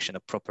inspection,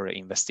 a proper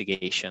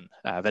investigation,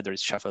 whether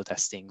it's shuffle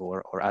testing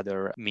or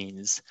other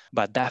means.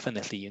 But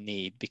definitely you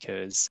need,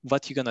 because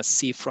what you're going to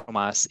see from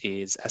us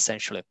is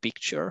essentially a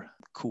picture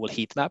cool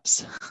heat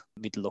maps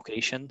with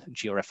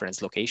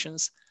georeference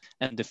locations,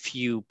 and a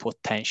few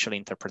potential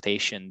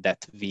interpretation that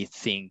we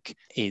think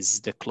is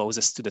the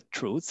closest to the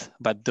truth.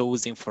 But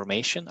those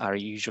information are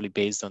usually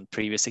based on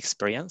previous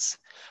experience,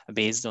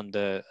 based on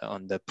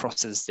the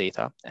process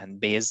data, and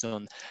based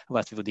on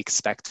what we would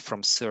expect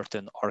from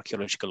certain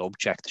archaeological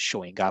object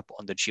showing up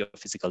on the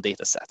geophysical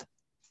data set.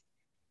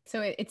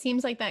 So it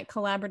seems like that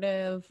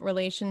collaborative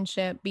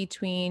relationship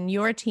between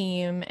your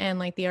team and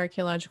like the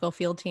archaeological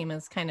field team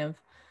is kind of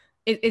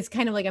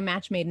like a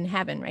match made in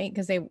heaven, right?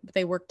 Because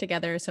they work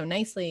together so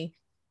nicely,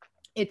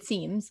 it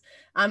seems.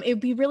 It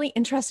would be really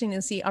interesting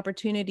to see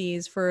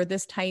opportunities for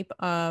this type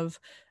of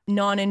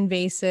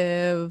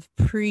non-invasive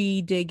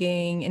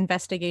pre-digging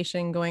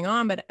investigation going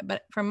on.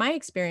 But from my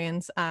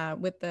experience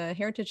with the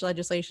heritage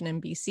legislation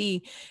in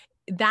BC,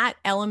 that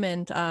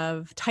element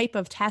of type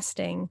of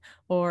testing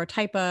or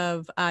type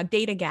of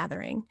data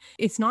gathering,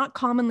 it's not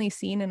commonly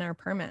seen in our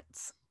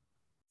permits.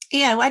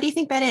 Yeah, why do you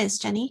think that is,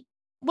 Jenny?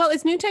 Well,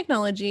 it's new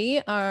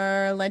technology.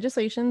 Our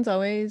legislation's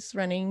always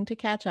running to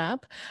catch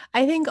up.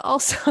 I think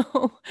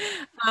also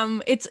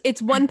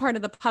it's one part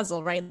of the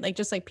puzzle, right? Like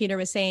just like Peter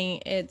was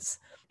saying,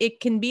 it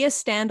can be a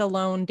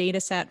standalone data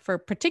set for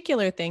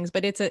particular things,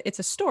 but it's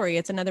a story.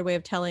 It's another way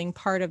of telling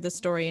part of the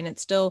story, and it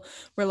still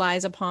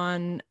relies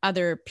upon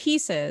other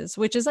pieces,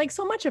 which is like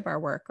so much of our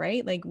work,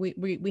 right? Like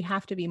we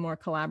have to be more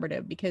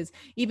collaborative, because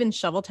even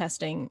shovel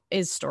testing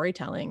is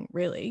storytelling,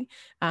 really,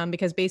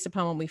 because based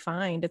upon what we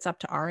find, it's up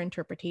to our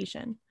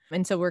interpretation.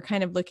 And so we're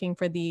kind of looking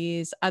for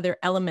these other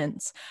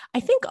elements.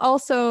 I think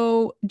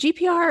also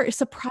GPR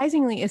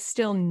surprisingly is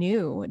still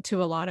new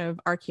to a lot of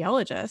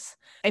archaeologists.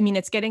 I mean,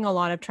 it's getting a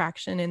lot of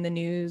traction in the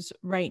news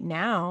right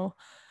now.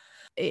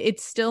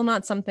 It's still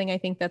not something I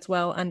think that's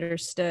well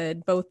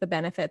understood, both the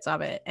benefits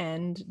of it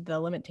and the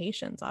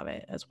limitations of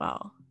it as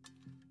well.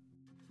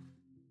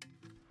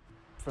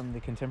 From the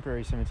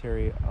contemporary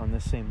cemetery on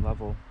this same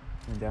level,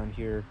 and down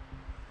here,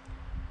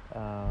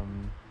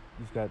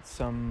 you've got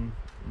some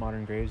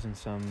modern graves and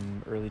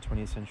some early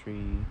 20th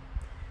century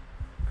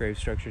grave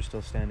structures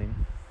still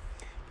standing.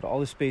 But all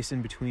the space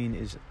in between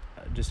is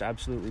just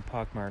absolutely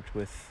pockmarked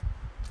with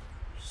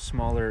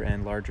smaller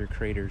and larger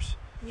craters.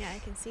 Yeah, I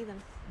can see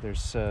them.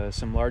 There's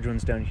some large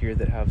ones down here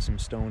that have some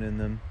stone in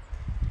them.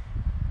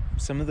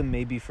 Some of them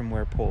may be from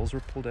where poles were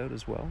pulled out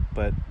as well,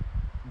 but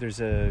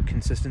there's a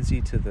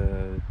consistency to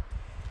the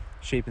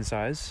shape and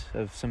size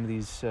of some of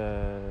these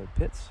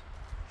pits.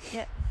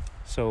 Yeah.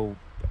 So,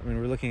 I mean,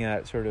 we're looking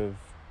at sort of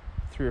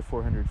 300 or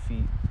 400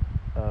 feet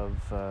of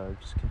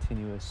just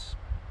continuous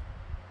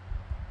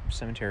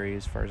cemetery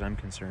as far as I'm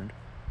concerned.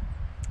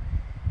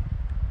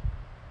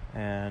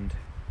 And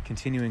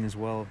continuing as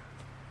well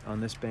on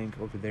this bank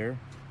over there,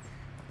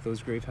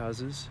 those grave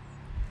houses,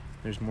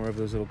 there's more of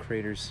those little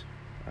craters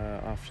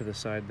off to the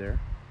side there.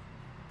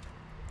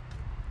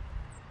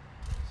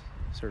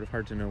 Sort of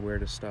hard to know where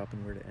to stop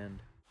and where to end.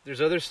 There's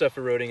other stuff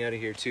eroding out of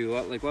here too,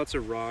 lots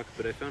of rock,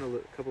 but I found a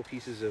couple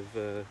pieces of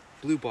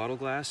blue bottle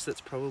glass that's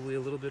probably a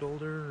little bit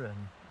older,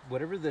 and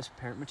whatever this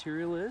parent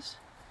material is,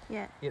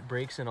 yeah, it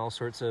breaks in all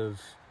sorts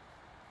of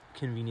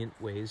convenient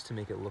ways to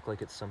make it look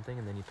like it's something,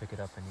 and then you pick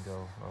it up and you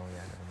go, oh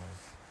yeah, never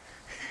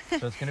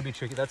mind. So it's going to be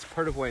tricky. That's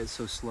part of why it's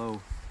so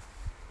slow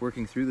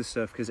working through the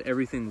stuff, because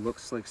everything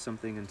looks like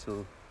something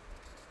until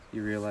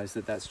you realize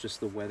that that's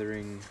just the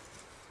weathering.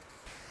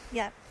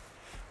 Yeah.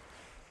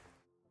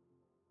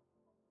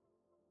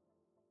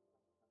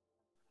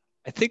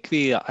 I think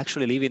we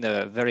actually live in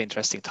a very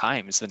interesting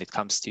times when it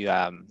comes to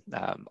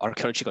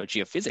archaeological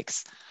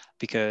geophysics,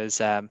 because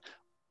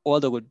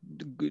although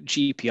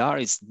GPR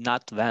is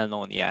not well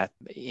known yet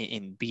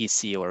in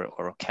BC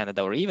or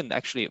Canada, or even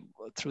actually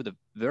through the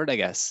world, I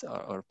guess,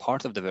 or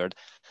part of the world,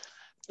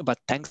 but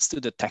thanks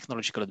to the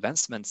technological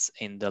advancements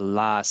in the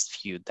last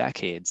few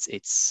decades,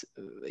 it's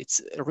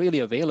really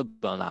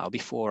available now.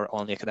 Before,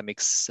 only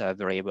academics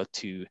were able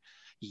to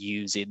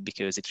use it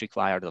because it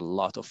required a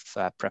lot of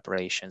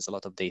preparations, a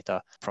lot of data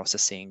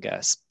processing,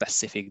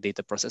 specific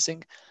data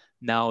processing.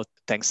 Now,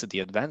 thanks to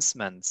the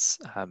advancements,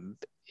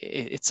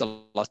 it's a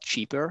lot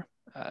cheaper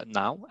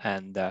now,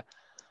 and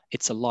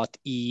it's a lot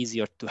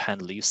easier to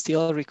handle. You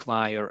still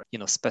require,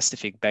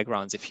 specific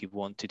backgrounds if you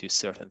want to do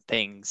certain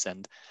things,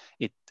 and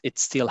it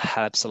still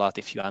helps a lot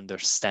if you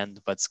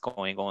understand what's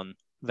going on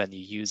when you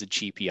use a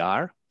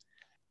GPR.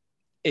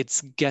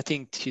 It's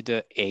getting to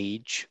the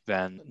age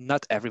when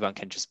not everyone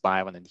can just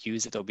buy one and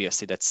use it.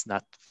 Obviously, that's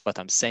not what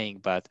I'm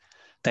saying, but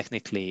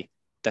technically,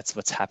 that's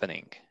what's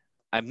happening.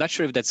 I'm not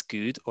sure if that's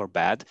good or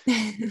bad.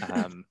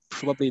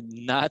 Probably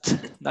not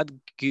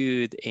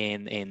good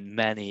in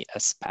many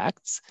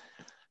aspects,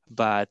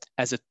 but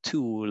as a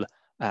tool,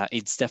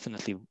 it's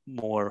definitely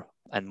more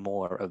and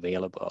more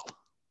available.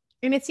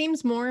 And it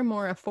seems more and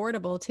more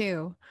affordable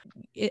too.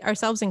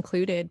 Ourselves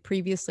included,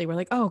 previously, we're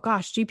like, oh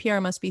gosh,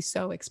 GPR must be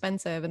so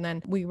expensive. And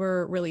then we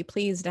were really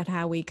pleased at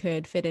how we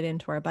could fit it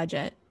into our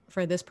budget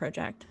for this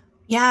project.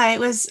 Yeah,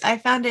 I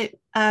found it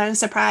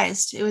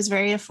surprised. It was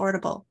very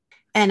affordable.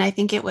 And I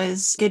think it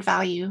was good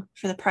value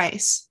for the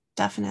price,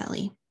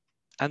 definitely.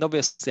 And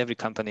obviously, every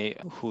company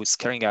who's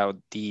carrying out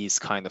these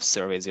kind of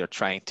surveys, they're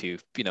trying to,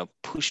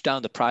 push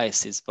down the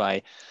prices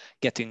by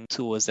getting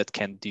tools that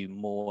can do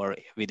more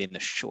within a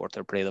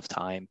shorter period of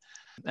time,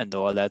 and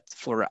all that.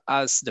 For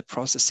us, the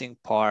processing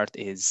part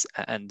is,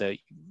 and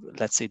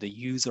let's say the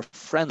user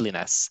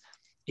friendliness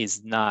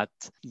is not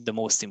the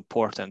most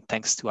important.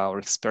 Thanks to our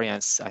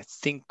experience, I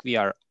think we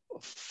are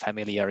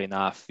familiar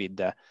enough with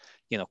the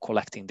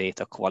collecting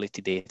data,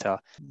 quality data,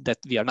 that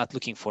we are not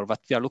looking for. What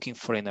we are looking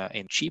for in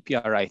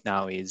GPR right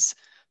now is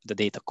the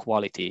data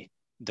quality,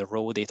 the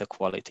raw data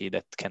quality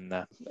that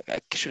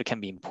actually can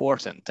be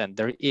important. And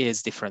there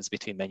is difference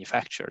between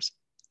manufacturers,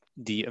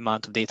 the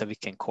amount of data we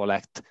can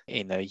collect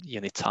in a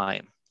unit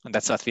time. And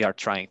that's what we are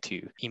trying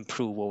to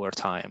improve over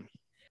time.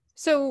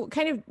 So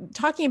kind of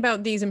talking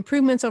about these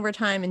improvements over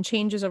time and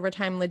changes over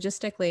time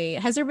logistically,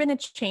 has there been a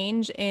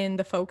change in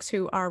the folks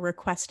who are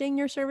requesting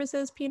your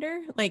services,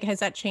 Peter? Like, has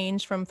that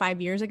changed from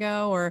 5 years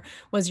ago, or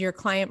was your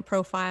client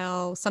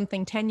profile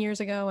something 10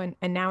 years ago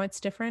and now it's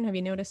different? Have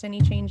you noticed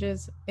any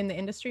changes in the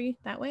industry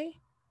that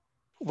way?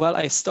 Well,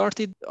 I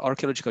started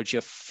archaeological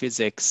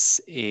geophysics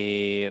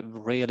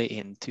really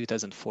in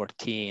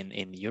 2014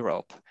 in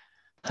Europe.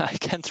 I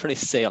can't really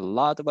say a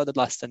lot about the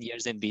last 10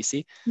 years in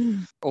BC.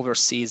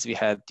 Overseas, we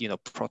had,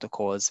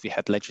 protocols, we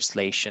had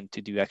legislation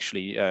to do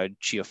actually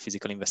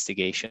geophysical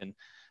investigation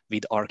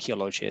with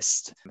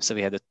archaeologists. So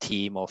we had a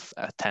team of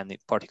 10 in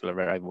particular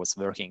where I was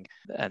working,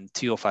 and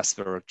 2 of us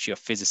were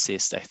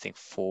geophysicists, I think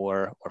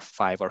 4 or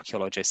 5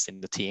 archaeologists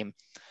in the team,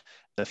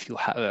 a few,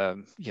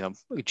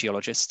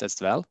 geologists as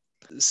well.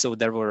 So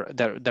there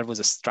was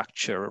a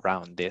structure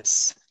around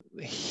this.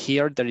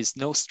 Here, there is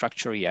no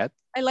structure yet.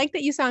 I like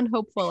that you sound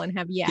hopeful and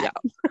have yet. Yeah.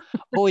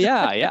 Oh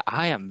yeah,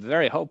 I am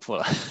very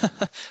hopeful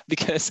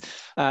because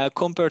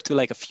compared to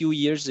like a few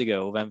years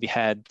ago when we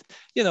had,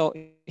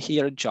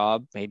 here a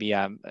job maybe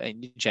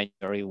in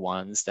January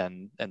once,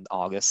 then in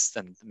August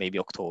and maybe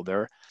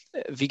October,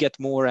 we get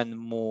more and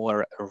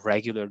more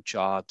regular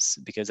jobs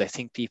because I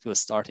think people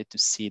started to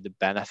see the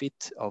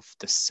benefit of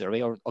the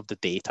survey or of the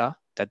data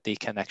that they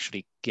can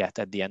actually get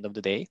at the end of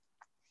the day.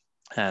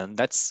 And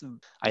that's,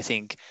 I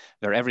think,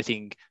 where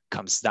everything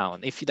comes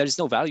down. If there is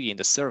no value in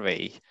the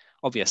survey,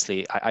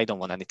 obviously, I don't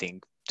want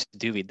anything to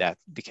do with that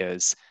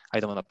because I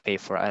don't want to pay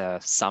for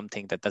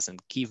something that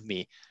doesn't give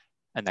me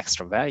an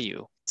extra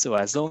value. So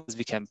as long as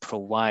we can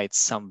provide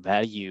some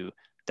value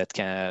that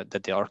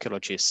the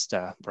archaeologists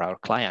or our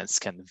clients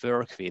can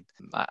work with,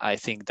 I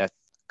think that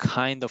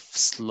kind of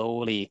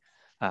slowly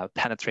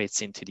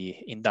penetrates into the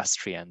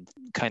industry and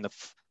kind of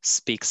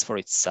speaks for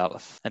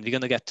itself. And we're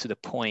going to get to the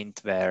point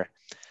where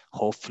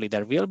hopefully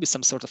there will be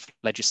some sort of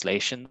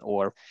legislation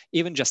or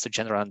even just a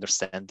general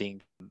understanding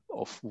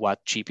of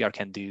what GPR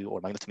can do or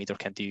magnetometer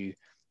can do,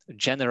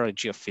 general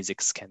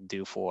geophysics can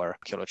do for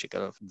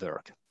archaeological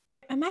work.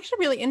 I'm actually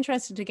really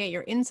interested to get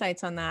your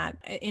insights on that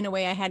in a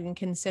way I hadn't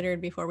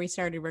considered before we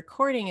started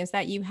recording, is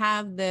that you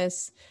have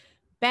this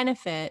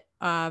benefit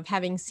of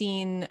having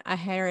seen a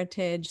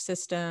heritage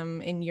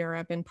system in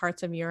Europe, in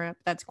parts of Europe,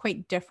 that's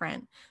quite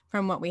different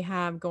from what we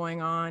have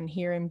going on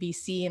here in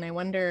BC. And I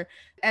wonder,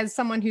 as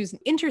someone who's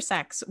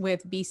intersects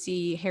with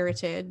BC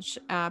heritage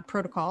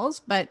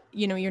protocols, but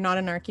you're not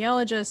an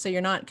archaeologist, so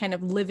you're not kind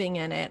of living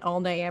in it all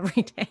day,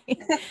 every day.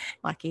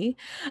 Lucky.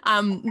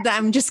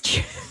 I'm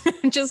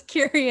just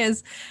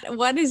curious,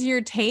 what is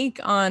your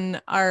take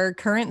on our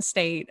current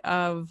state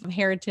of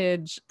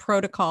heritage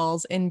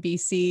protocols in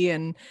BC?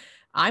 And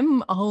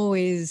I'm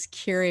always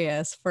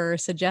curious for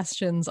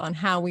suggestions on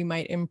how we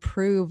might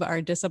improve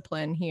our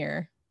discipline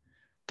here.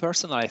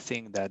 Personally, I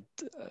think that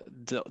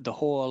the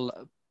whole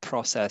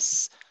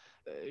process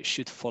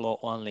should follow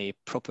only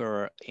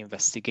proper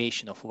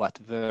investigation of what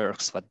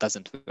works, what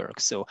doesn't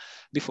work. So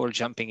before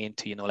jumping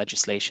into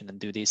legislation and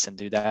do this and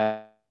do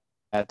that,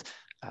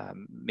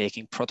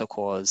 making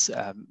protocols,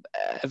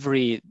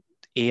 every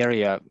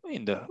area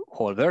in the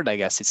whole world, I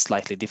guess, is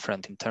slightly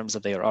different in terms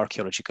of their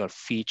archaeological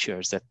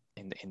features that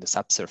in the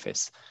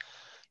subsurface.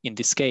 In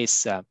this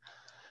case,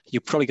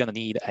 you're probably going to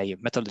need a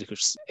metallurgical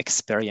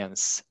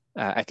experiment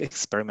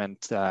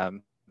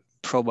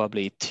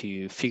probably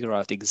to figure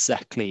out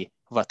exactly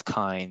what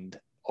kind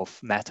of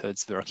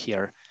methods work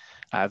here.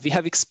 We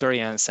have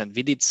experience and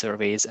we did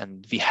surveys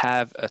and we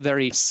have a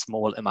very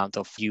small amount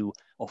of view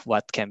of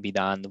what can be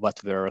done,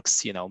 what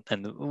works,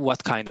 and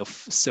what kind of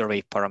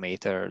survey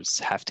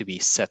parameters have to be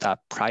set up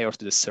prior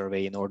to the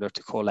survey in order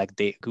to collect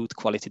good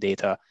quality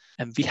data.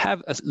 And we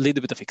have a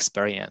little bit of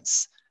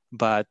experience,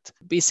 but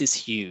this is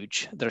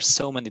huge. There's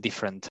so many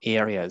different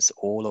areas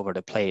all over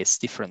the place,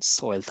 different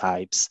soil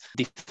types,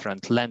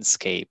 different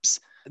landscapes,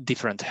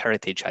 different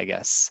heritage, I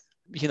guess.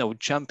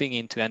 Jumping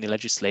into any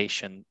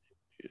legislation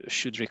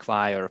should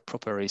require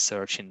proper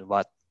research in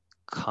what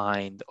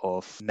kind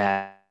of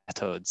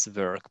methods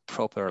work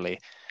properly.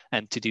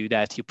 And to do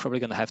that, you're probably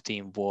going to have to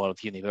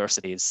involve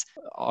universities,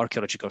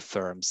 archaeological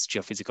firms,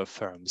 geophysical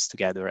firms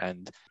together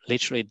and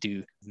literally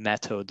do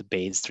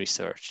method-based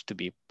research, to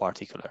be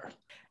particular.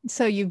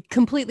 So you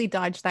completely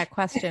dodged that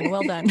question.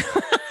 Well done.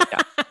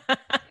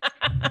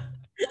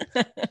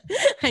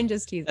 I'm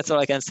just teasing. That's all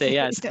I can say.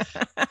 Yes,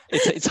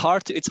 it's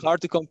hard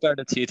to compare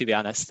the two, to be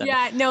honest. And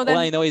yeah, no, all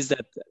I know is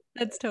that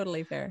that's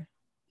totally fair.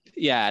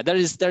 Yeah, there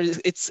is.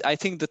 It's. I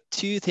think the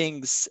two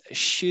things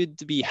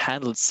should be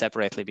handled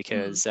separately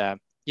because there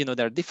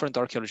are different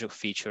archaeological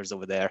features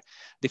over there,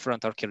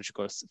 different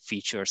archaeological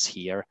features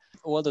here.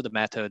 Although the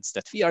methods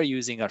that we are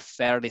using are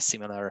fairly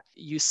similar,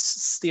 you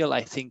still,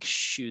 I think,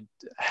 should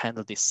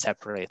handle this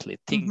separately.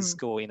 Things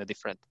go in a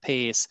different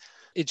pace.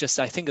 It's just,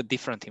 I think, a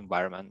different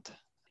environment.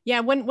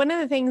 Yeah, one of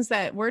the things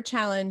that we're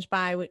challenged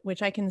by,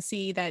 which I can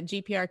see that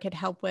GPR could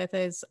help with,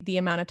 is the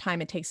amount of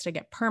time it takes to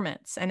get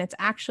permits. And it's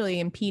actually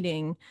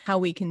impeding how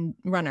we can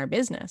run our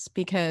business,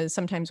 because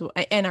sometimes,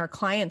 and our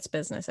clients'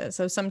 businesses.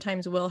 So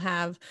sometimes we'll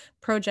have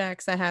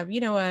projects that have,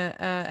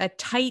 a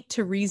tight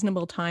to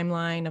reasonable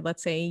timeline of,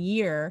 let's say, a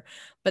year,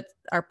 but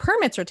our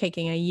permits are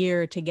taking a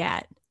year to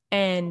get.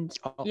 And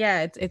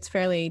yeah, it's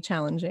fairly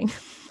challenging.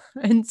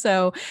 And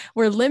so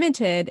we're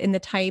limited in the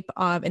type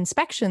of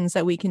inspections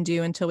that we can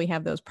do until we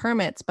have those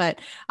permits. But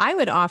I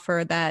would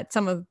offer that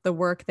some of the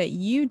work that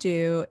you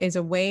do is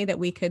a way that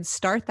we could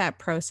start that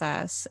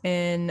process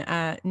in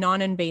a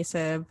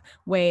non-invasive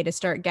way to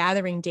start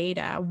gathering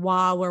data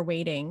while we're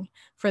waiting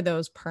for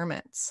those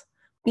permits.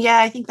 Yeah,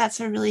 I think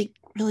that's a really,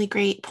 really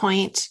great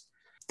point.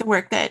 The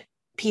work that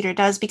Peter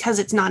does, because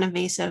it's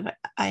non-invasive,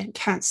 I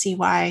can't see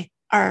why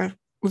our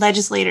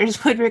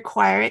legislators would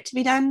require it to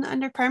be done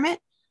under permit.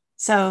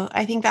 So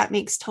I think that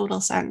makes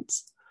total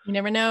sense. You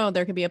never know.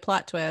 There could be a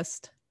plot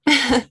twist.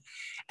 And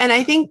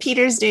I think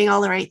Peter's doing all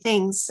the right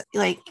things,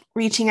 like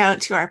reaching out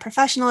to our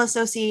professional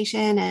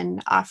association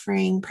and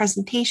offering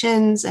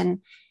presentations and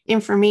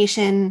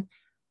information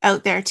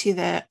out there to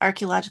the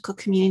archaeological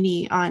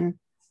community on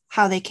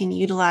how they can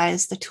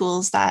utilize the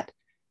tools that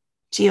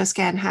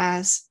Geoscan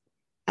has.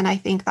 And I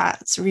think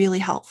that's really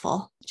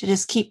helpful to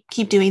just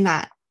keep doing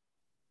that.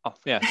 Oh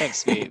yeah,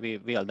 thanks. We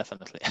will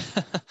definitely.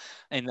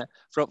 And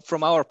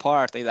from our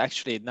part, it's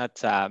actually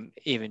not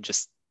even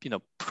just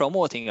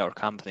promoting our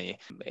company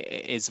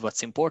is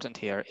what's important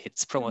here.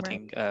 It's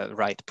promoting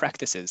right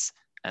practices,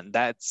 and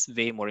that's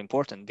way more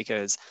important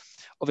because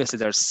obviously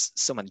there's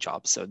so many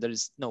jobs. So there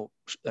is no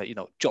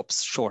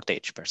jobs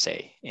shortage per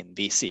se in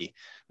BC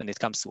when it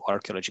comes to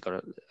archaeological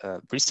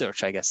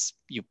research. I guess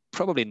you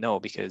probably know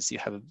because you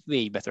have a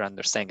way better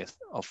understanding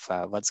of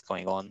what's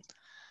going on.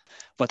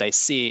 What I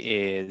see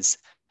is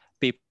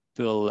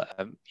people,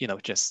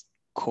 just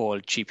call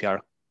GPR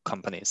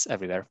companies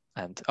everywhere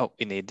and,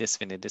 we need this,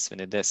 we need this, we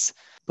need this.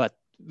 But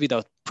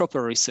without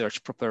proper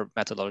research, proper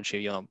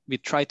methodology, we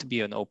try to be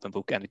an open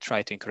book and we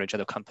try to encourage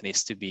other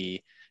companies to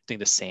be doing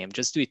the same.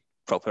 Just do it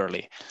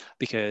properly,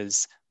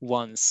 because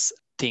once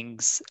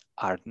things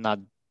are not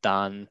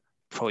done,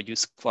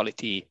 produce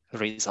quality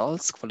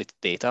results, quality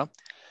data,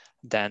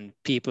 then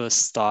people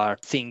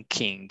start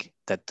thinking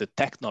that the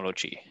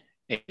technology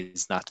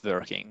is not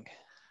working.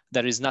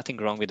 There is nothing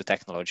wrong with the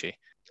technology.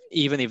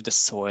 Even if the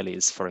soil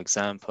is, for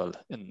example,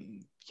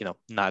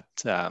 not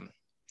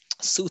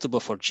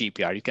suitable for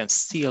GPR, you can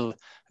still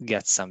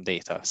get some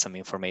data, some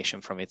information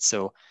from it.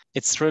 So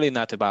it's really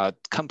not about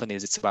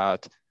companies, it's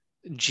about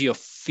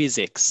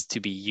geophysics to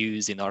be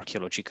used in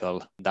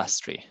archaeological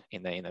industry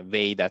in a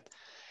way that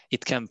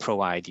it can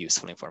provide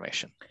useful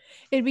information.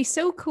 It'd be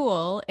so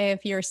cool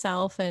if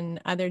yourself and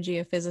other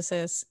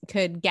geophysicists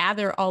could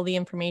gather all the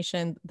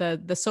information,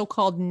 the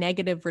so-called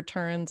negative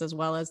returns, as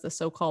well as the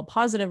so-called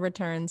positive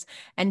returns,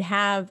 and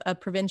have a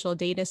provincial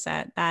data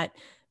set that,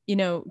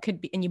 could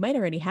be, and you might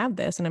already have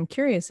this, and I'm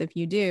curious if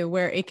you do,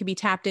 where it could be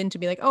tapped in to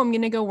be like, I'm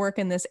going to go work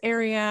in this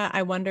area.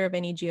 I wonder if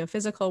any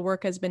geophysical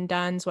work has been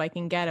done so I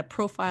can get a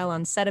profile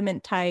on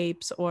sediment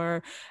types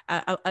or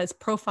a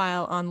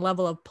profile on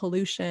level of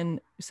pollution,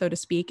 so to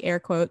speak, air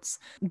quotes,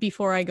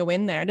 before I go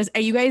in there.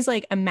 Are you guys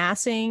like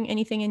amassing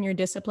anything in your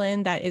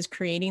discipline that is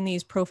creating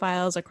these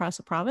profiles across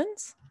the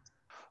province?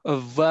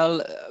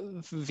 Well,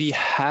 we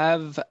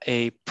have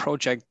a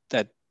project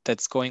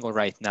that's going on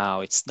right now.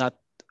 It's not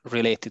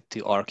related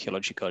to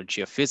archaeological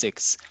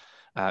geophysics.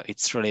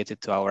 It's related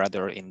to our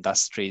other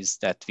industries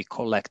that we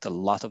collect a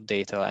lot of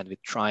data and we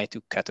try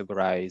to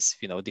categorize,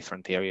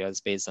 different areas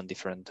based on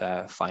different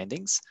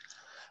findings.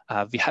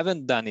 We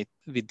haven't done it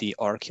with the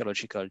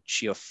archaeological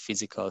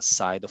geophysical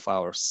side of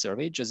our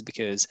survey, just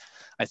because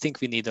I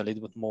think we need a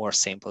little bit more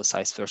sample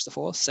size, first of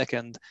all.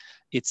 Second,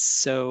 it's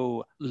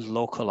so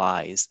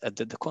localized.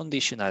 The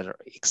conditions are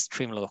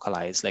extremely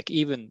localized, like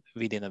even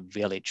within a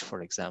village,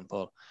 for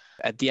example.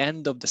 At the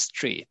end of the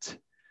street,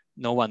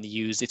 no one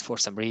used it for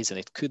some reason.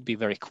 It could be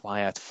very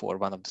quiet for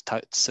one of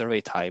the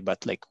survey type,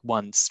 but like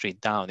one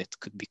street down, it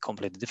could be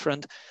completely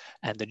different.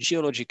 And the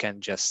geology can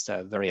just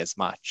vary as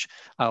much.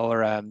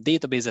 Our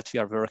database that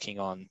we are working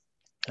on,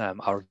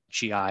 our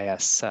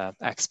GIS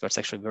experts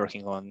actually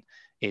working on,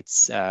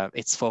 it's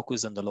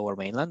focused on the Lower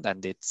Mainland,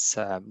 and it's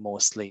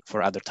mostly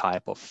for other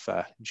type of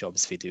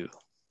jobs we do.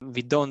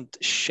 We don't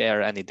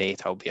share any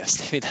data,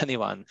 obviously, with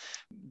anyone.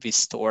 We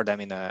store them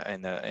in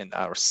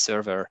our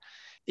server.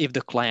 If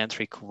the client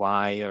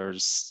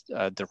requires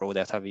the raw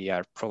data, we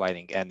are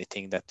providing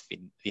anything that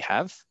we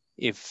have.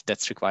 if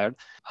that's required.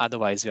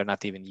 Otherwise, we are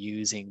not even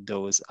using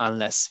those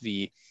unless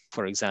we,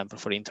 for example,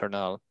 for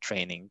internal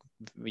training,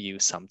 we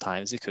use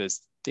sometimes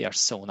because they are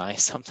so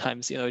nice.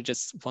 Sometimes,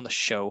 just want to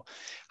show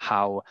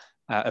how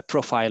a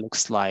profile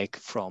looks like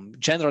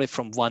generally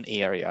from one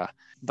area,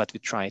 but we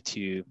try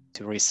to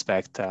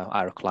respect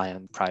our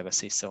client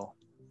privacy. So,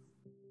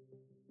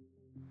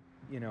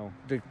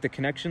 the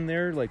connection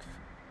there, like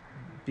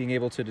being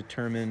able to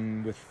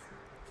determine with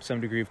some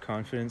degree of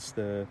confidence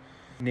the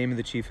name of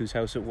the chief whose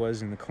house it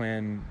was and the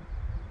clan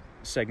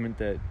segment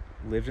that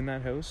lived in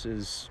that house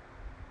is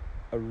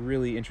a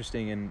really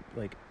interesting and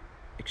like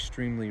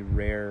extremely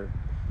rare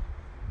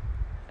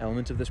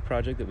element of this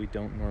project that we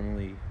don't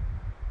normally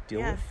deal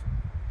with.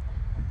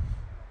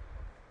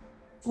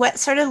 What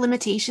sort of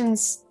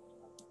limitations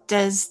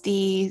does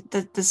the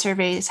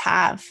surveys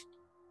have?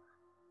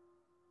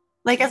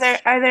 Like,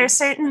 are there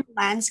certain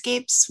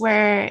landscapes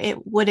where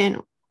it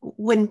wouldn't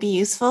be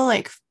useful,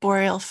 like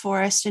boreal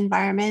forest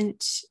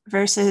environment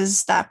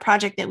versus that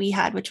project that we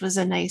had, which was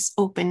a nice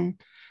open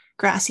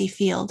grassy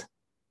field?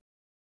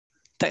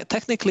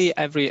 Technically,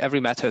 every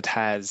method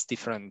has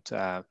different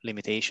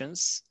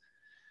limitations.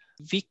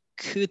 We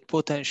could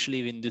potentially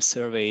even do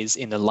surveys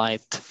in a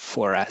light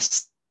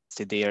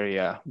forested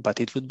area,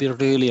 but it would be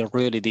really,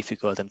 really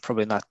difficult and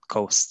probably not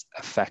cost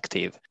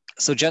effective.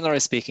 So generally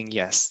speaking,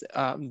 yes,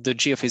 the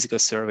geophysical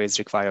surveys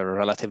require a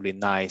relatively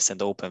nice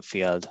and open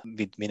field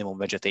with minimum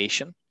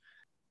vegetation.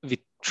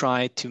 We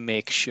try to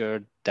make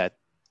sure that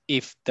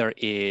if there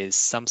is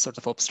some sort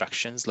of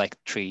obstructions like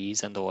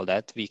trees and all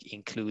that, we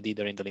include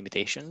either in the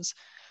limitations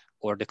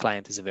or the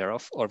client is aware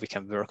of, or we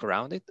can work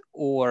around it,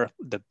 or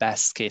the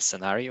best case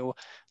scenario,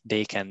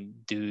 they can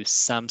do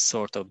some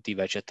sort of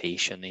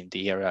devegetation in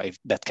the area if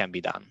that can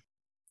be done.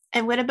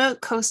 And what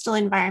about coastal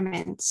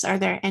environments? Are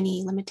there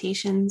any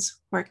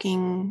limitations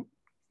working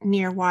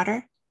near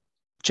water?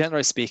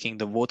 Generally speaking,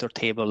 the water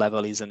table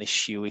level is an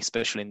issue,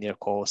 especially near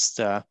coast.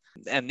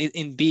 And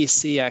in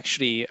BC,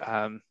 actually,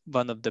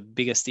 one of the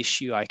biggest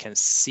issue I can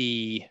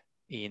see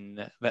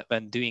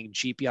when doing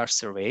GPR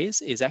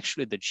surveys is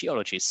actually the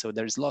geology. So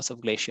there's lots of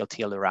glacial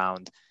till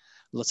around,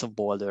 lots of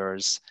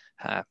boulders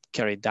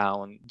carried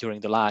down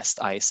during the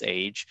last ice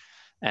age,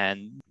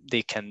 and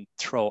they can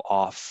throw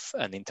off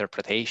an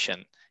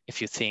interpretation. If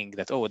you think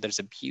that, there's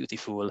a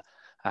beautiful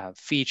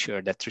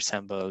feature that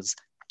resembles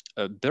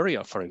a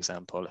burial, for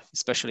example,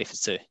 especially if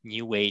it's a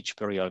new age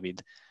burial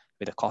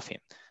with a coffin,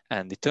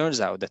 and it turns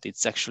out that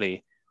it's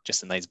actually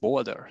just a nice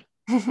boulder.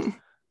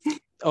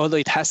 Although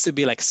it has to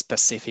be like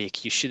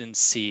specific, you shouldn't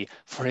see,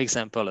 for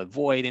example, a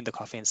void in the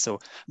coffin. So,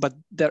 but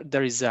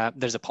there's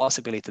a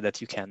possibility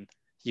that you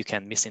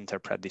can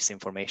misinterpret this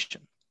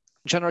information.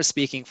 Generally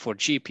speaking, for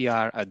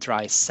GPR, a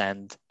dry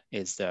sand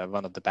is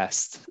one of the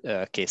best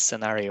case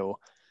scenario.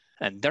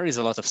 And there is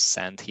a lot of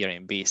sand here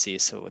in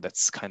BC, so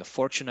that's kind of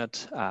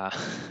fortunate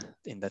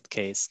in that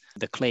case.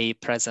 The clay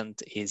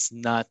present is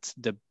not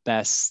the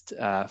best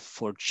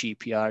for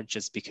GPR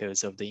just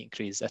because of the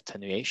increased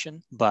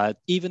attenuation. But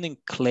even in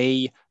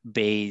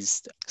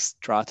clay-based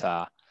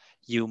strata,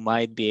 you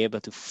might be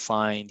able to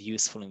find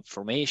useful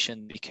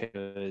information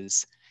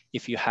because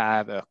if you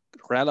have a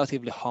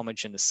relatively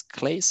homogeneous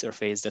clay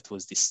surface that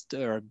was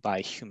disturbed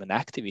by human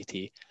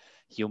activity,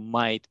 you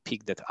might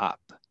pick that up.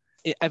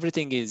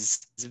 Everything is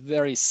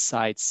very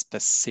site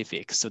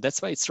specific. So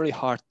that's why it's really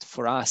hard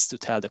for us to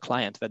tell the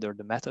client whether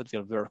the method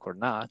will work or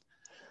not,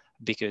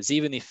 because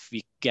even if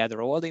we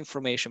gather all the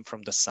information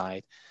from the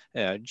site,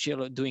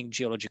 doing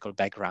geological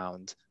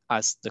background,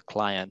 ask the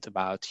client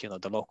about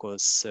the local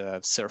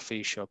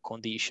surface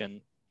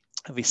condition,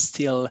 we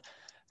still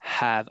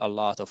have a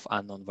lot of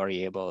unknown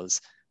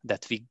variables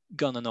that we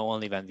gonna know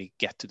only when we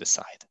get to the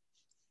site.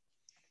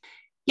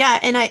 Yeah,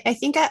 and I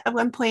think at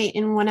one point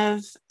in one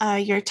of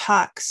your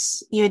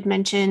talks, you had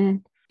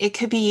mentioned it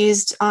could be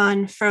used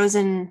on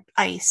frozen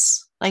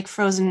ice, like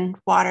frozen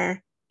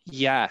water.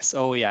 Yes.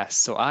 Oh, yes.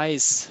 So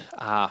ice,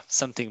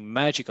 something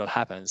magical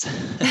happens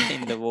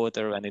in the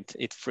water when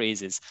it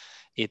freezes.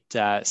 It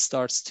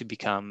starts to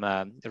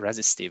become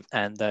resistive,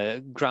 and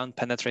the ground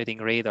penetrating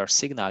radar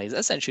signal is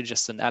essentially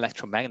just an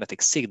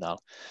electromagnetic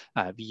signal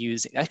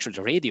using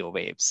actually radio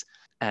waves.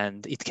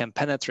 And it can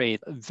penetrate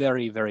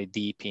very, very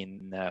deep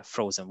in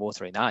frozen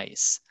water in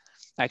ice.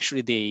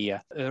 Actually, the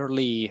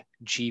early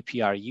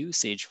GPR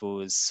usage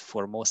was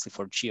mostly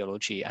for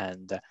geology,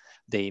 and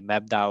they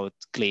mapped out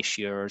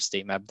glaciers,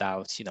 they mapped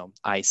out,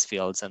 ice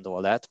fields and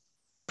all that.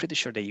 Pretty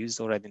sure they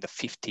used already in the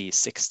 50s,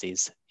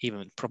 60s,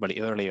 even probably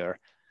earlier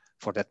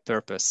for that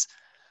purpose.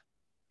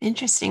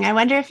 Interesting. I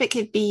wonder if it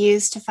could be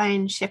used to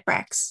find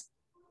shipwrecks.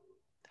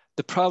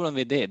 The problem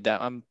with it,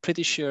 I'm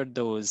pretty sure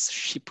those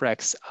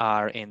shipwrecks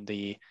are in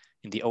the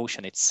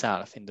ocean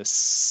itself, in the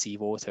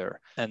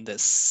seawater, and the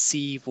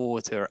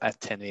seawater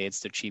attenuates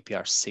the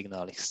GPR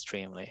signal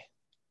extremely.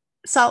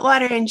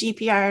 Saltwater and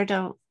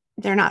GPR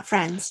they're not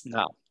friends.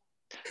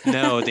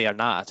 No, they are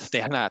not.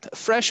 They are not.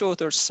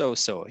 Freshwater, so.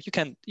 You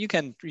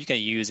can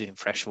use it in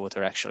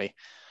freshwater actually,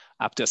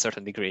 up to a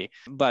certain degree,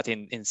 but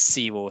in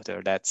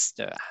seawater, that's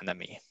the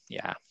enemy.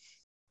 Yeah.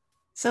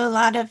 So a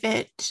lot of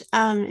it,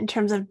 in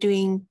terms of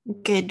doing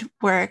good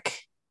work,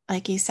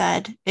 like you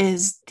said,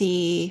 is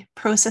the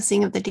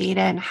processing of the data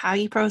and how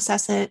you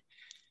process it,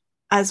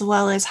 as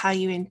well as how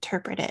you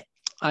interpret it.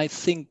 I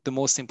think the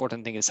most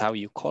important thing is how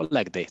you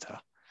collect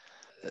data.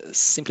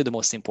 Simply the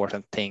most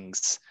important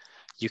things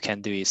you can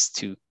do is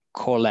to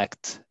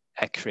collect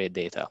accurate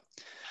data.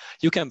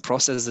 You can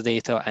process the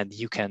data and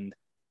you can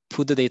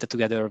put the data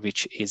together,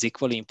 which is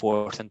equally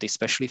important,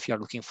 especially if you're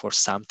looking for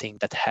something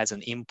that has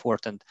an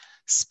important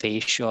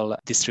spatial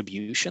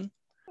distribution.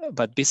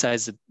 But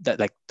besides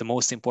that, like the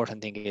most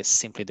important thing is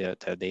simply the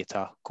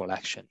data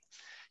collection.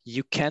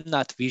 You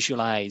cannot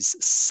visualize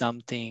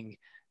something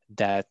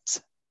that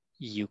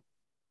you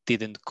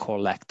didn't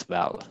collect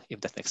well,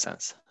 if that makes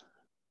sense.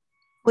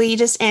 Well, you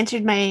just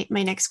answered my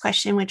next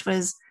question, which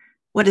was,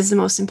 what is the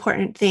most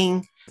important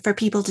thing for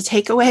people to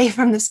take away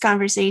from this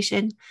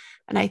conversation?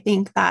 And I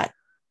think that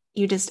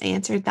you just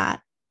answered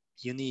that.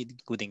 You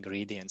need good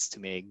ingredients to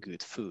make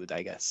good food,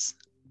 I guess.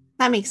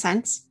 That makes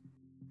sense.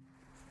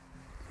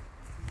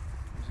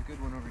 There's a good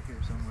one over here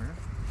somewhere.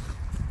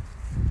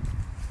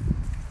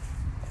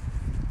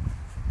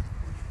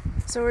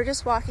 So we're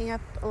just walking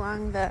up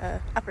along the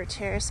upper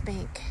terrace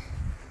bank.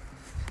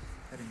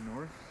 Heading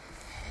north.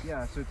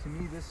 Yeah, so to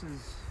me this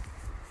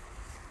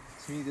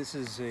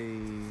is a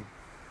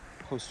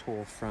post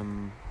hole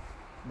from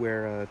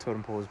where a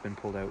totem pole has been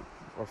pulled out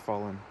or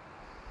fallen.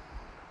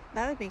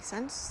 That would make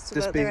sense. It's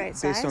Just about the right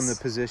size. based on the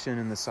position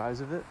and the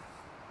size of it.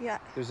 Yeah.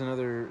 There's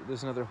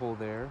another hole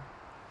there.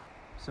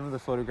 Some of the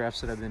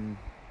photographs that I've been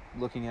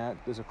looking at,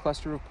 there's a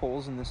cluster of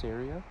poles in this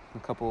area, a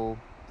couple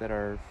that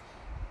are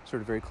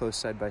sort of very close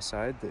side by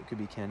side that could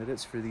be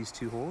candidates for these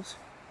two holes.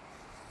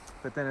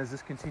 But then as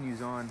this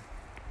continues on,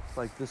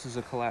 like this is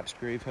a collapsed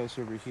grave house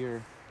over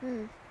here,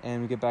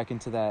 and we get back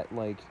into that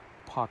like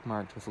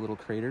pockmarked with little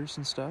craters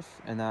and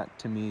stuff, and that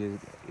to me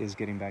is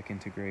getting back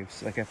into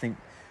graves. Like I think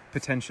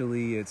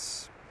potentially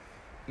it's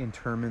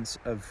interments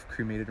of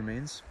cremated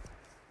remains.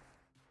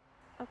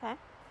 Okay.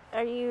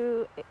 Are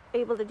you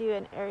able to do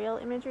an aerial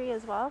imagery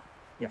as well?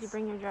 Did Yes. you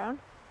bring your drone?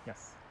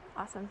 Yes.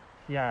 Awesome.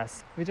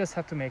 Yes, we just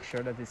have to make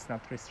sure that it's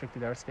not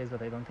restricted airspace,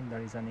 but I don't think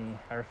there is any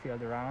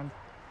airfield around.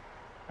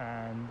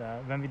 And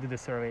when we do the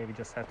survey, we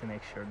just have to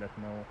make sure that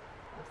no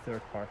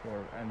third party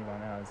or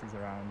anyone else is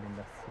around in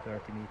the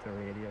 30-meter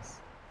radius.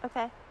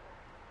 Okay.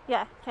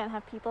 Yeah, can't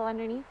have people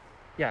underneath.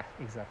 Yeah,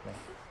 exactly.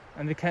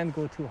 And we can't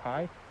go too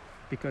high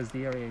because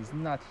the area is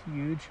not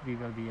huge. We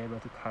will be able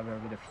to cover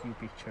with a few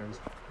pictures,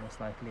 most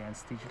likely, and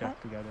stitch it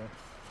up together.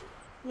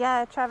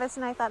 Yeah, Travis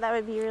and I thought that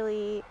would be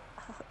really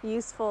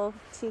useful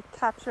to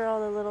capture all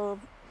the little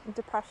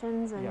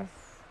depressions, and Yes.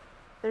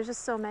 there's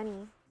just so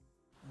many.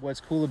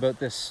 What's cool about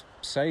this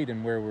site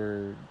and where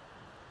we're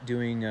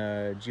doing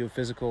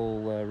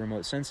geophysical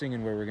remote sensing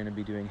and where we're going to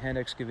be doing hand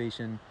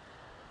excavation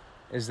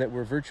is that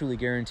we're virtually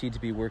guaranteed to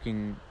be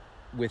working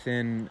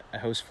within a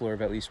house floor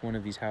of at least one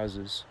of these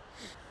houses.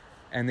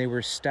 And they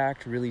were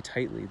stacked really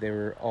tightly. They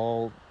were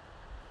all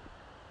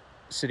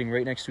sitting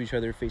right next to each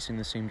other, facing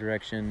the same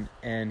direction.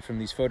 And from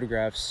these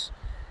photographs,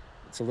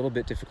 it's a little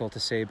bit difficult to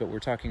say, but we're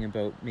talking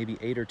about maybe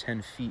 8 or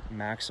 10 feet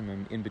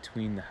maximum in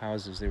between the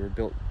houses. They were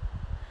built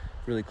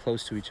really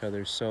close to each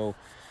other. So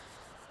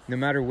no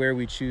matter where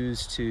we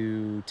choose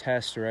to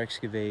test or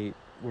excavate,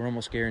 we're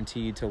almost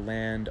guaranteed to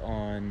land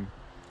on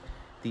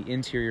the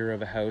interior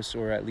of a house,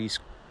 or at least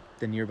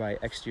the nearby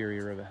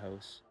exterior of a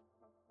house.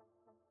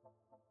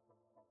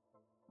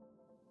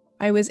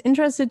 I was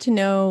interested to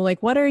know,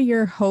 like, what are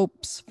your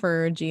hopes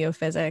for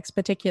geophysics,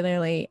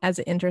 particularly as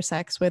it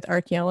intersects with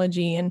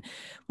archaeology, and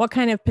what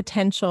kind of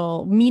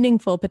potential,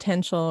 meaningful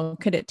potential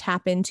could it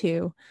tap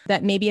into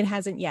that maybe it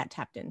hasn't yet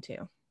tapped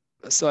into?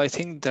 So I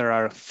think there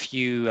are a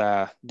few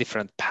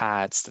different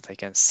paths that I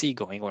can see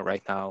going on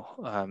right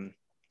now.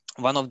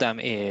 One of them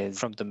is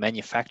from the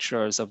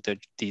manufacturers of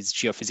these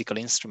geophysical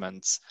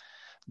instruments.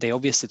 They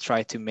obviously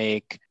try to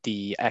make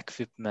the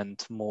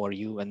equipment more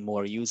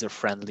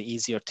user-friendly,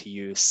 easier to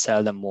use,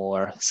 sell them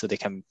more so they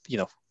can,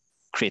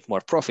 create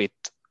more profit.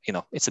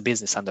 It's a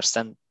business,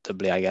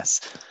 understandably, I guess.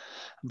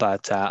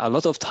 But a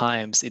lot of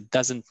times it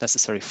doesn't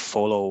necessarily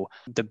follow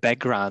the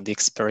background, the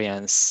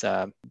experience,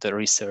 the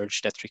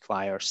research that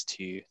requires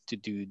to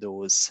do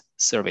those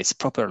surveys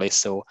properly.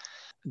 So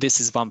this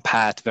is one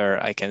path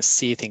where I can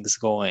see things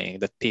going,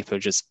 that people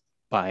just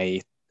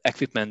buy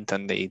equipment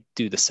and they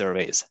do the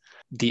surveys.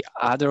 The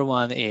other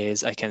one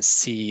is I can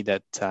see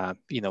that,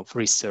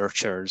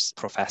 researchers,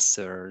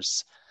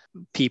 professors,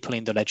 people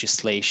in the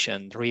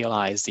legislation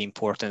realize the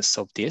importance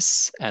of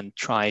this and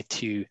try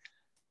to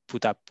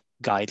put up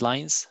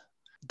guidelines.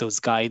 Those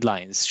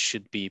guidelines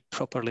should be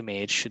properly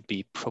made, should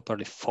be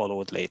properly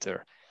followed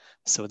later.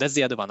 So that's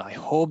the other one. I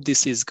hope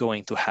this is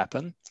going to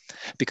happen,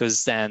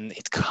 because then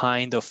it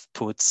kind of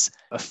puts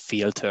a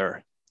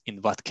filter in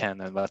what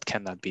can and what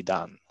cannot be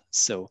done.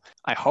 So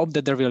I hope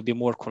that there will be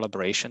more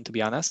collaboration, to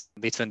be honest,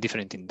 between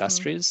different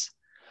industries.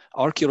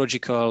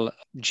 archaeological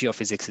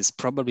geophysics is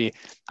probably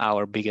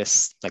our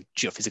biggest like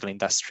geophysical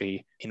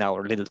industry in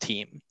our little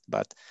team,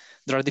 but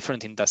there are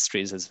different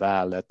industries as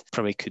well that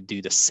probably could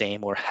do the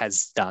same or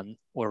has done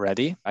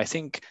already. I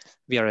think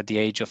we are at the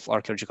age of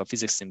archaeological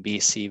physics in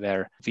BC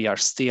where we are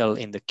still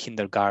in the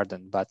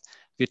kindergarten, but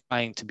we're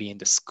trying to be in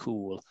the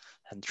school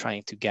and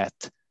trying to get,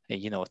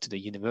 to the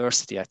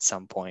university at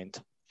some point.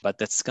 But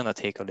that's going to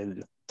take a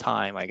little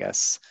time, I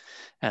guess,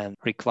 and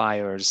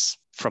requires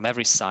from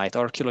every side,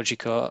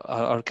 archaeological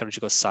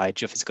side,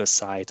 geophysical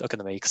side,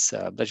 academics,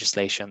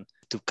 legislation,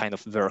 to kind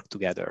of work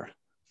together.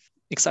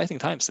 Exciting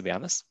times, to be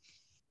honest.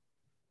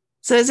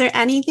 So is there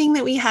anything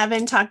that we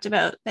haven't talked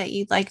about that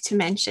you'd like to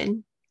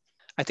mention?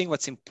 I think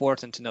what's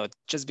important to note,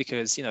 just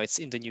because it's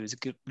in the news,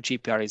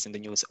 GPR is in the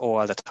news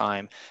all the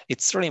time,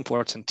 it's really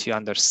important to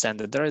understand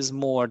that there is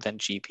more than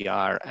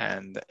GPR.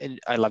 And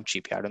I love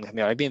GPR. Don't get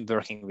me wrong, I've been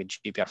working with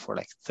GPR for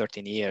like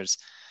 13 years.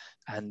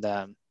 And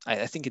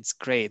I think it's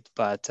great,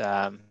 but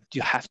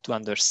you have to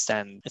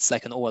understand it's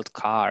like an old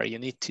car. You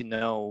need to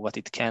know what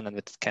it can and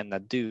what it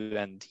cannot do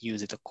and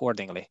use it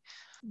accordingly.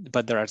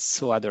 But there are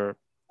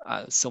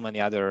so many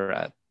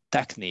other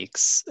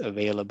techniques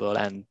available,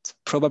 and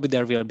probably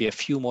there will be a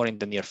few more in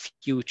the near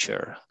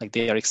future, like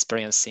they are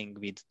experiencing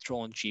with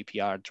drone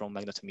GPR, drone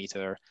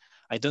magnetometer.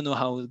 I don't know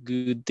how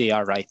good they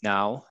are right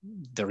now.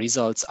 The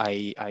results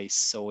I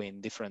saw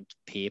in different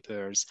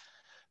papers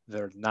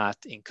were not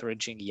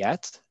encouraging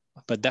yet,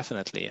 but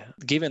definitely,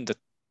 given the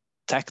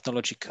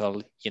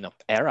technological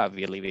era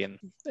we live in,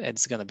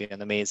 it's going to be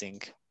an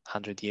amazing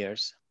 100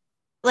 years.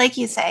 Like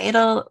you say,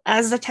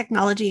 as the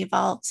technology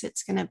evolves,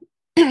 it's going to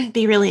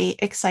be really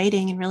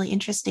exciting and really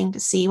interesting to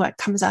see what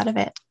comes out of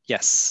it.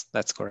 Yes,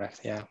 that's correct.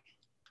 Yeah,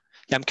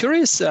 I'm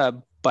curious,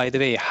 by the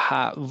way,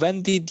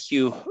 when did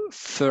you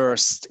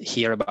first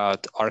hear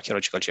about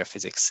archaeological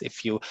geophysics?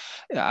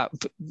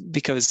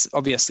 Because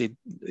obviously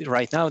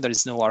right now there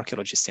is no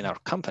archaeologist in our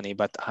company,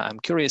 but I'm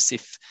curious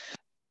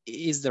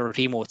is there a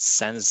remote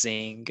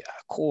sensing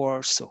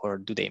course, or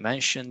do they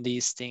mention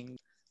these things,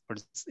 or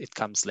it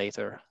comes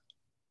later?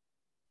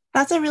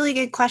 That's a really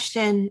good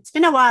question. It's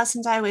been a while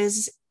since I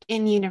was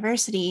in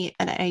university,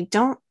 and I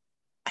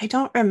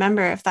don't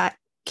remember if that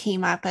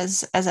came up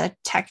as a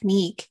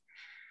technique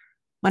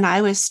when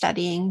I was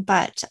studying,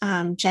 but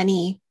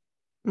Jenny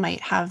might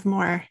have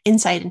more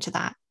insight into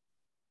that.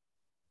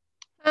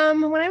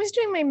 When I was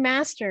doing my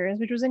master's,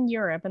 which was in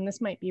Europe, and this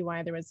might be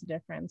why there was a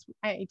difference,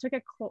 I took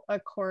a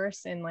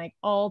course in like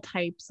all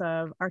types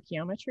of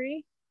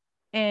archaeometry,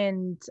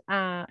 and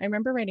I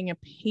remember writing a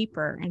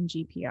paper in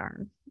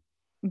GPR.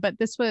 But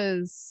this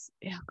was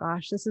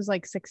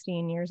like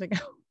 16 years ago.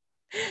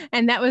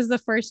 And that was the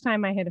first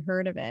time I had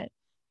heard of it.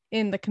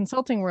 In the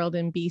consulting world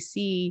in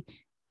BC,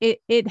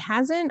 it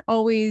hasn't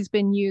always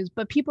been used,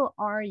 but people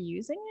are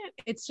using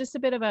it. It's just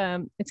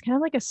it's kind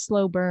of like a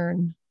slow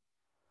burn.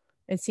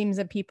 It seems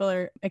that people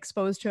are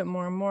exposed to it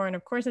more and more. And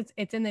of course,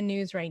 it's in the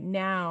news right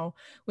now,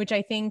 which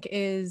I think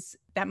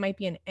that might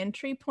be an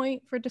entry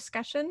point for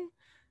discussion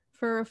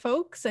for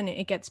folks, and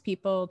it gets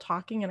people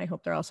talking, and I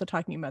hope they're also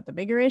talking about the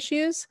bigger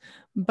issues.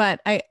 But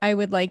I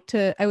would like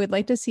to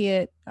see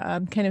it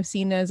kind of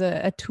seen as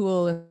a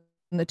tool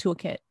in the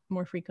toolkit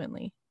more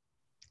frequently.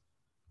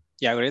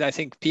 Yeah, I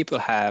think people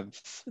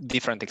have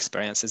different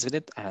experiences with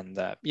it, and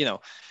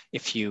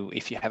if you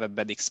have a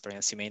bad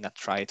experience, you may not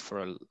try it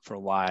for a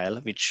while,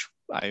 which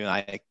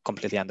I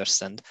completely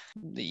understand.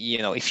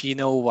 If you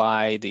know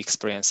why the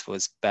experience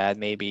was bad,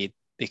 maybe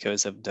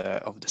because of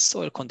the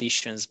soil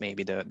conditions,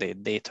 maybe the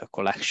data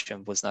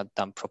collection was not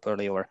done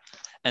properly, or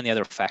any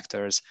other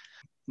factors.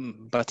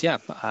 But yeah,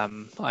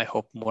 I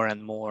hope more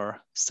and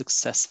more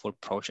successful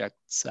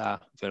projects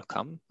will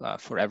come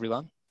for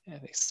everyone,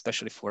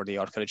 especially for the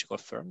archaeological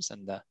firms,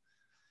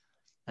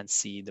 and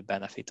see the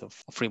benefit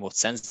of remote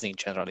sensing,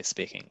 generally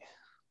speaking.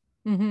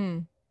 Mm-hmm.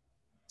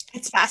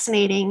 It's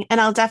fascinating, and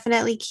I'll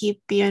definitely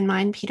keep you in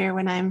mind, Peter,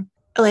 when I'm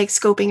like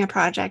scoping a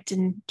project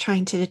and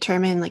trying to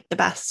determine like the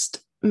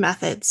best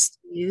methods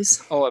to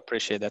use. Oh, I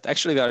appreciate that.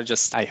 Actually,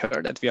 I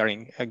heard that we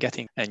are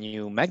getting a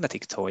new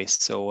magnetic toy,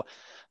 so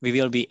we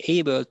will be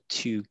able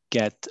to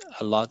get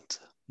a lot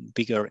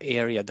bigger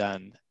area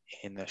than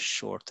in a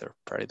shorter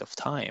period of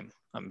time.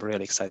 I'm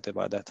really excited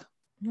about that.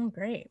 Oh,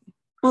 great.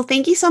 Well,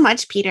 thank you so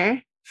much,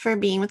 Peter, for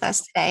being with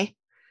us today.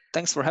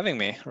 Thanks for having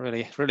me.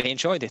 Really, really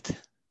enjoyed it.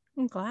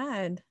 I'm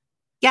glad.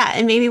 Yeah,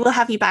 and maybe we'll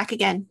have you back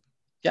again.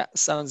 Yeah,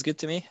 sounds good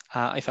to me.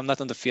 If I'm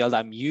not on the field,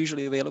 I'm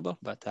usually available,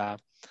 but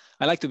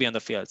I like to be on the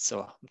field,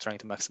 so I'm trying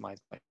to maximize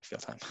my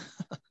field time.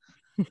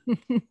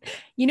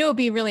 It'd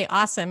be really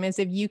awesome is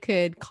if you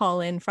could call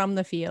in from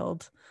the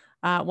field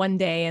one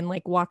day and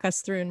like walk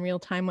us through in real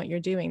time what you're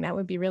doing. That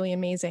would be really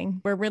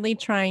amazing. We're really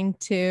trying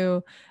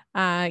to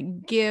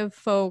give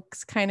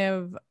folks kind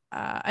of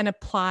an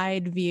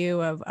applied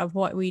view of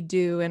what we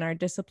do in our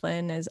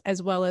discipline,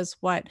 as well as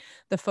what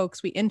the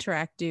folks we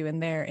interact do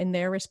in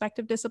their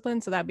respective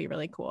disciplines. So that'd be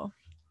really cool.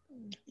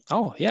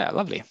 Oh yeah,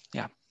 lovely.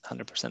 Yeah,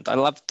 100%. I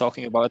love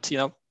talking about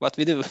what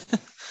we do.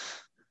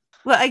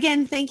 Well,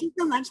 again, thank you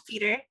so much,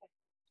 Peter.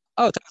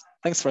 Oh,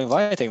 Thanks for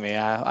inviting me.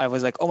 I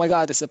was like, oh my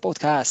God, it's a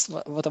podcast.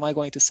 What am I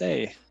going to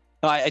say?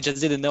 No, I just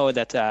didn't know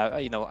that,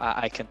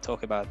 I can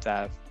talk about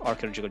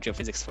archaeological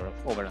geophysics for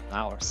over an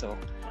hour. So,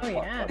 Oh,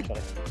 yeah.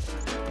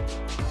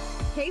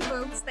 Hey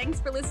folks, thanks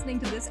for listening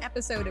to this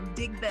episode of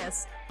Dig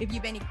This. If you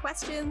have any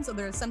questions or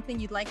there's something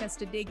you'd like us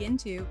to dig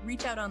into,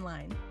 reach out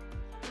online.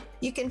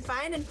 You can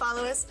find and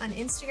follow us on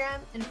Instagram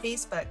and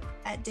Facebook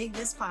at Dig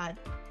This Pod.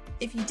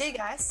 If you dig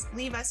us,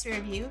 leave us a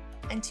review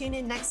and tune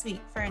in next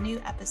week for a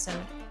new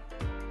episode.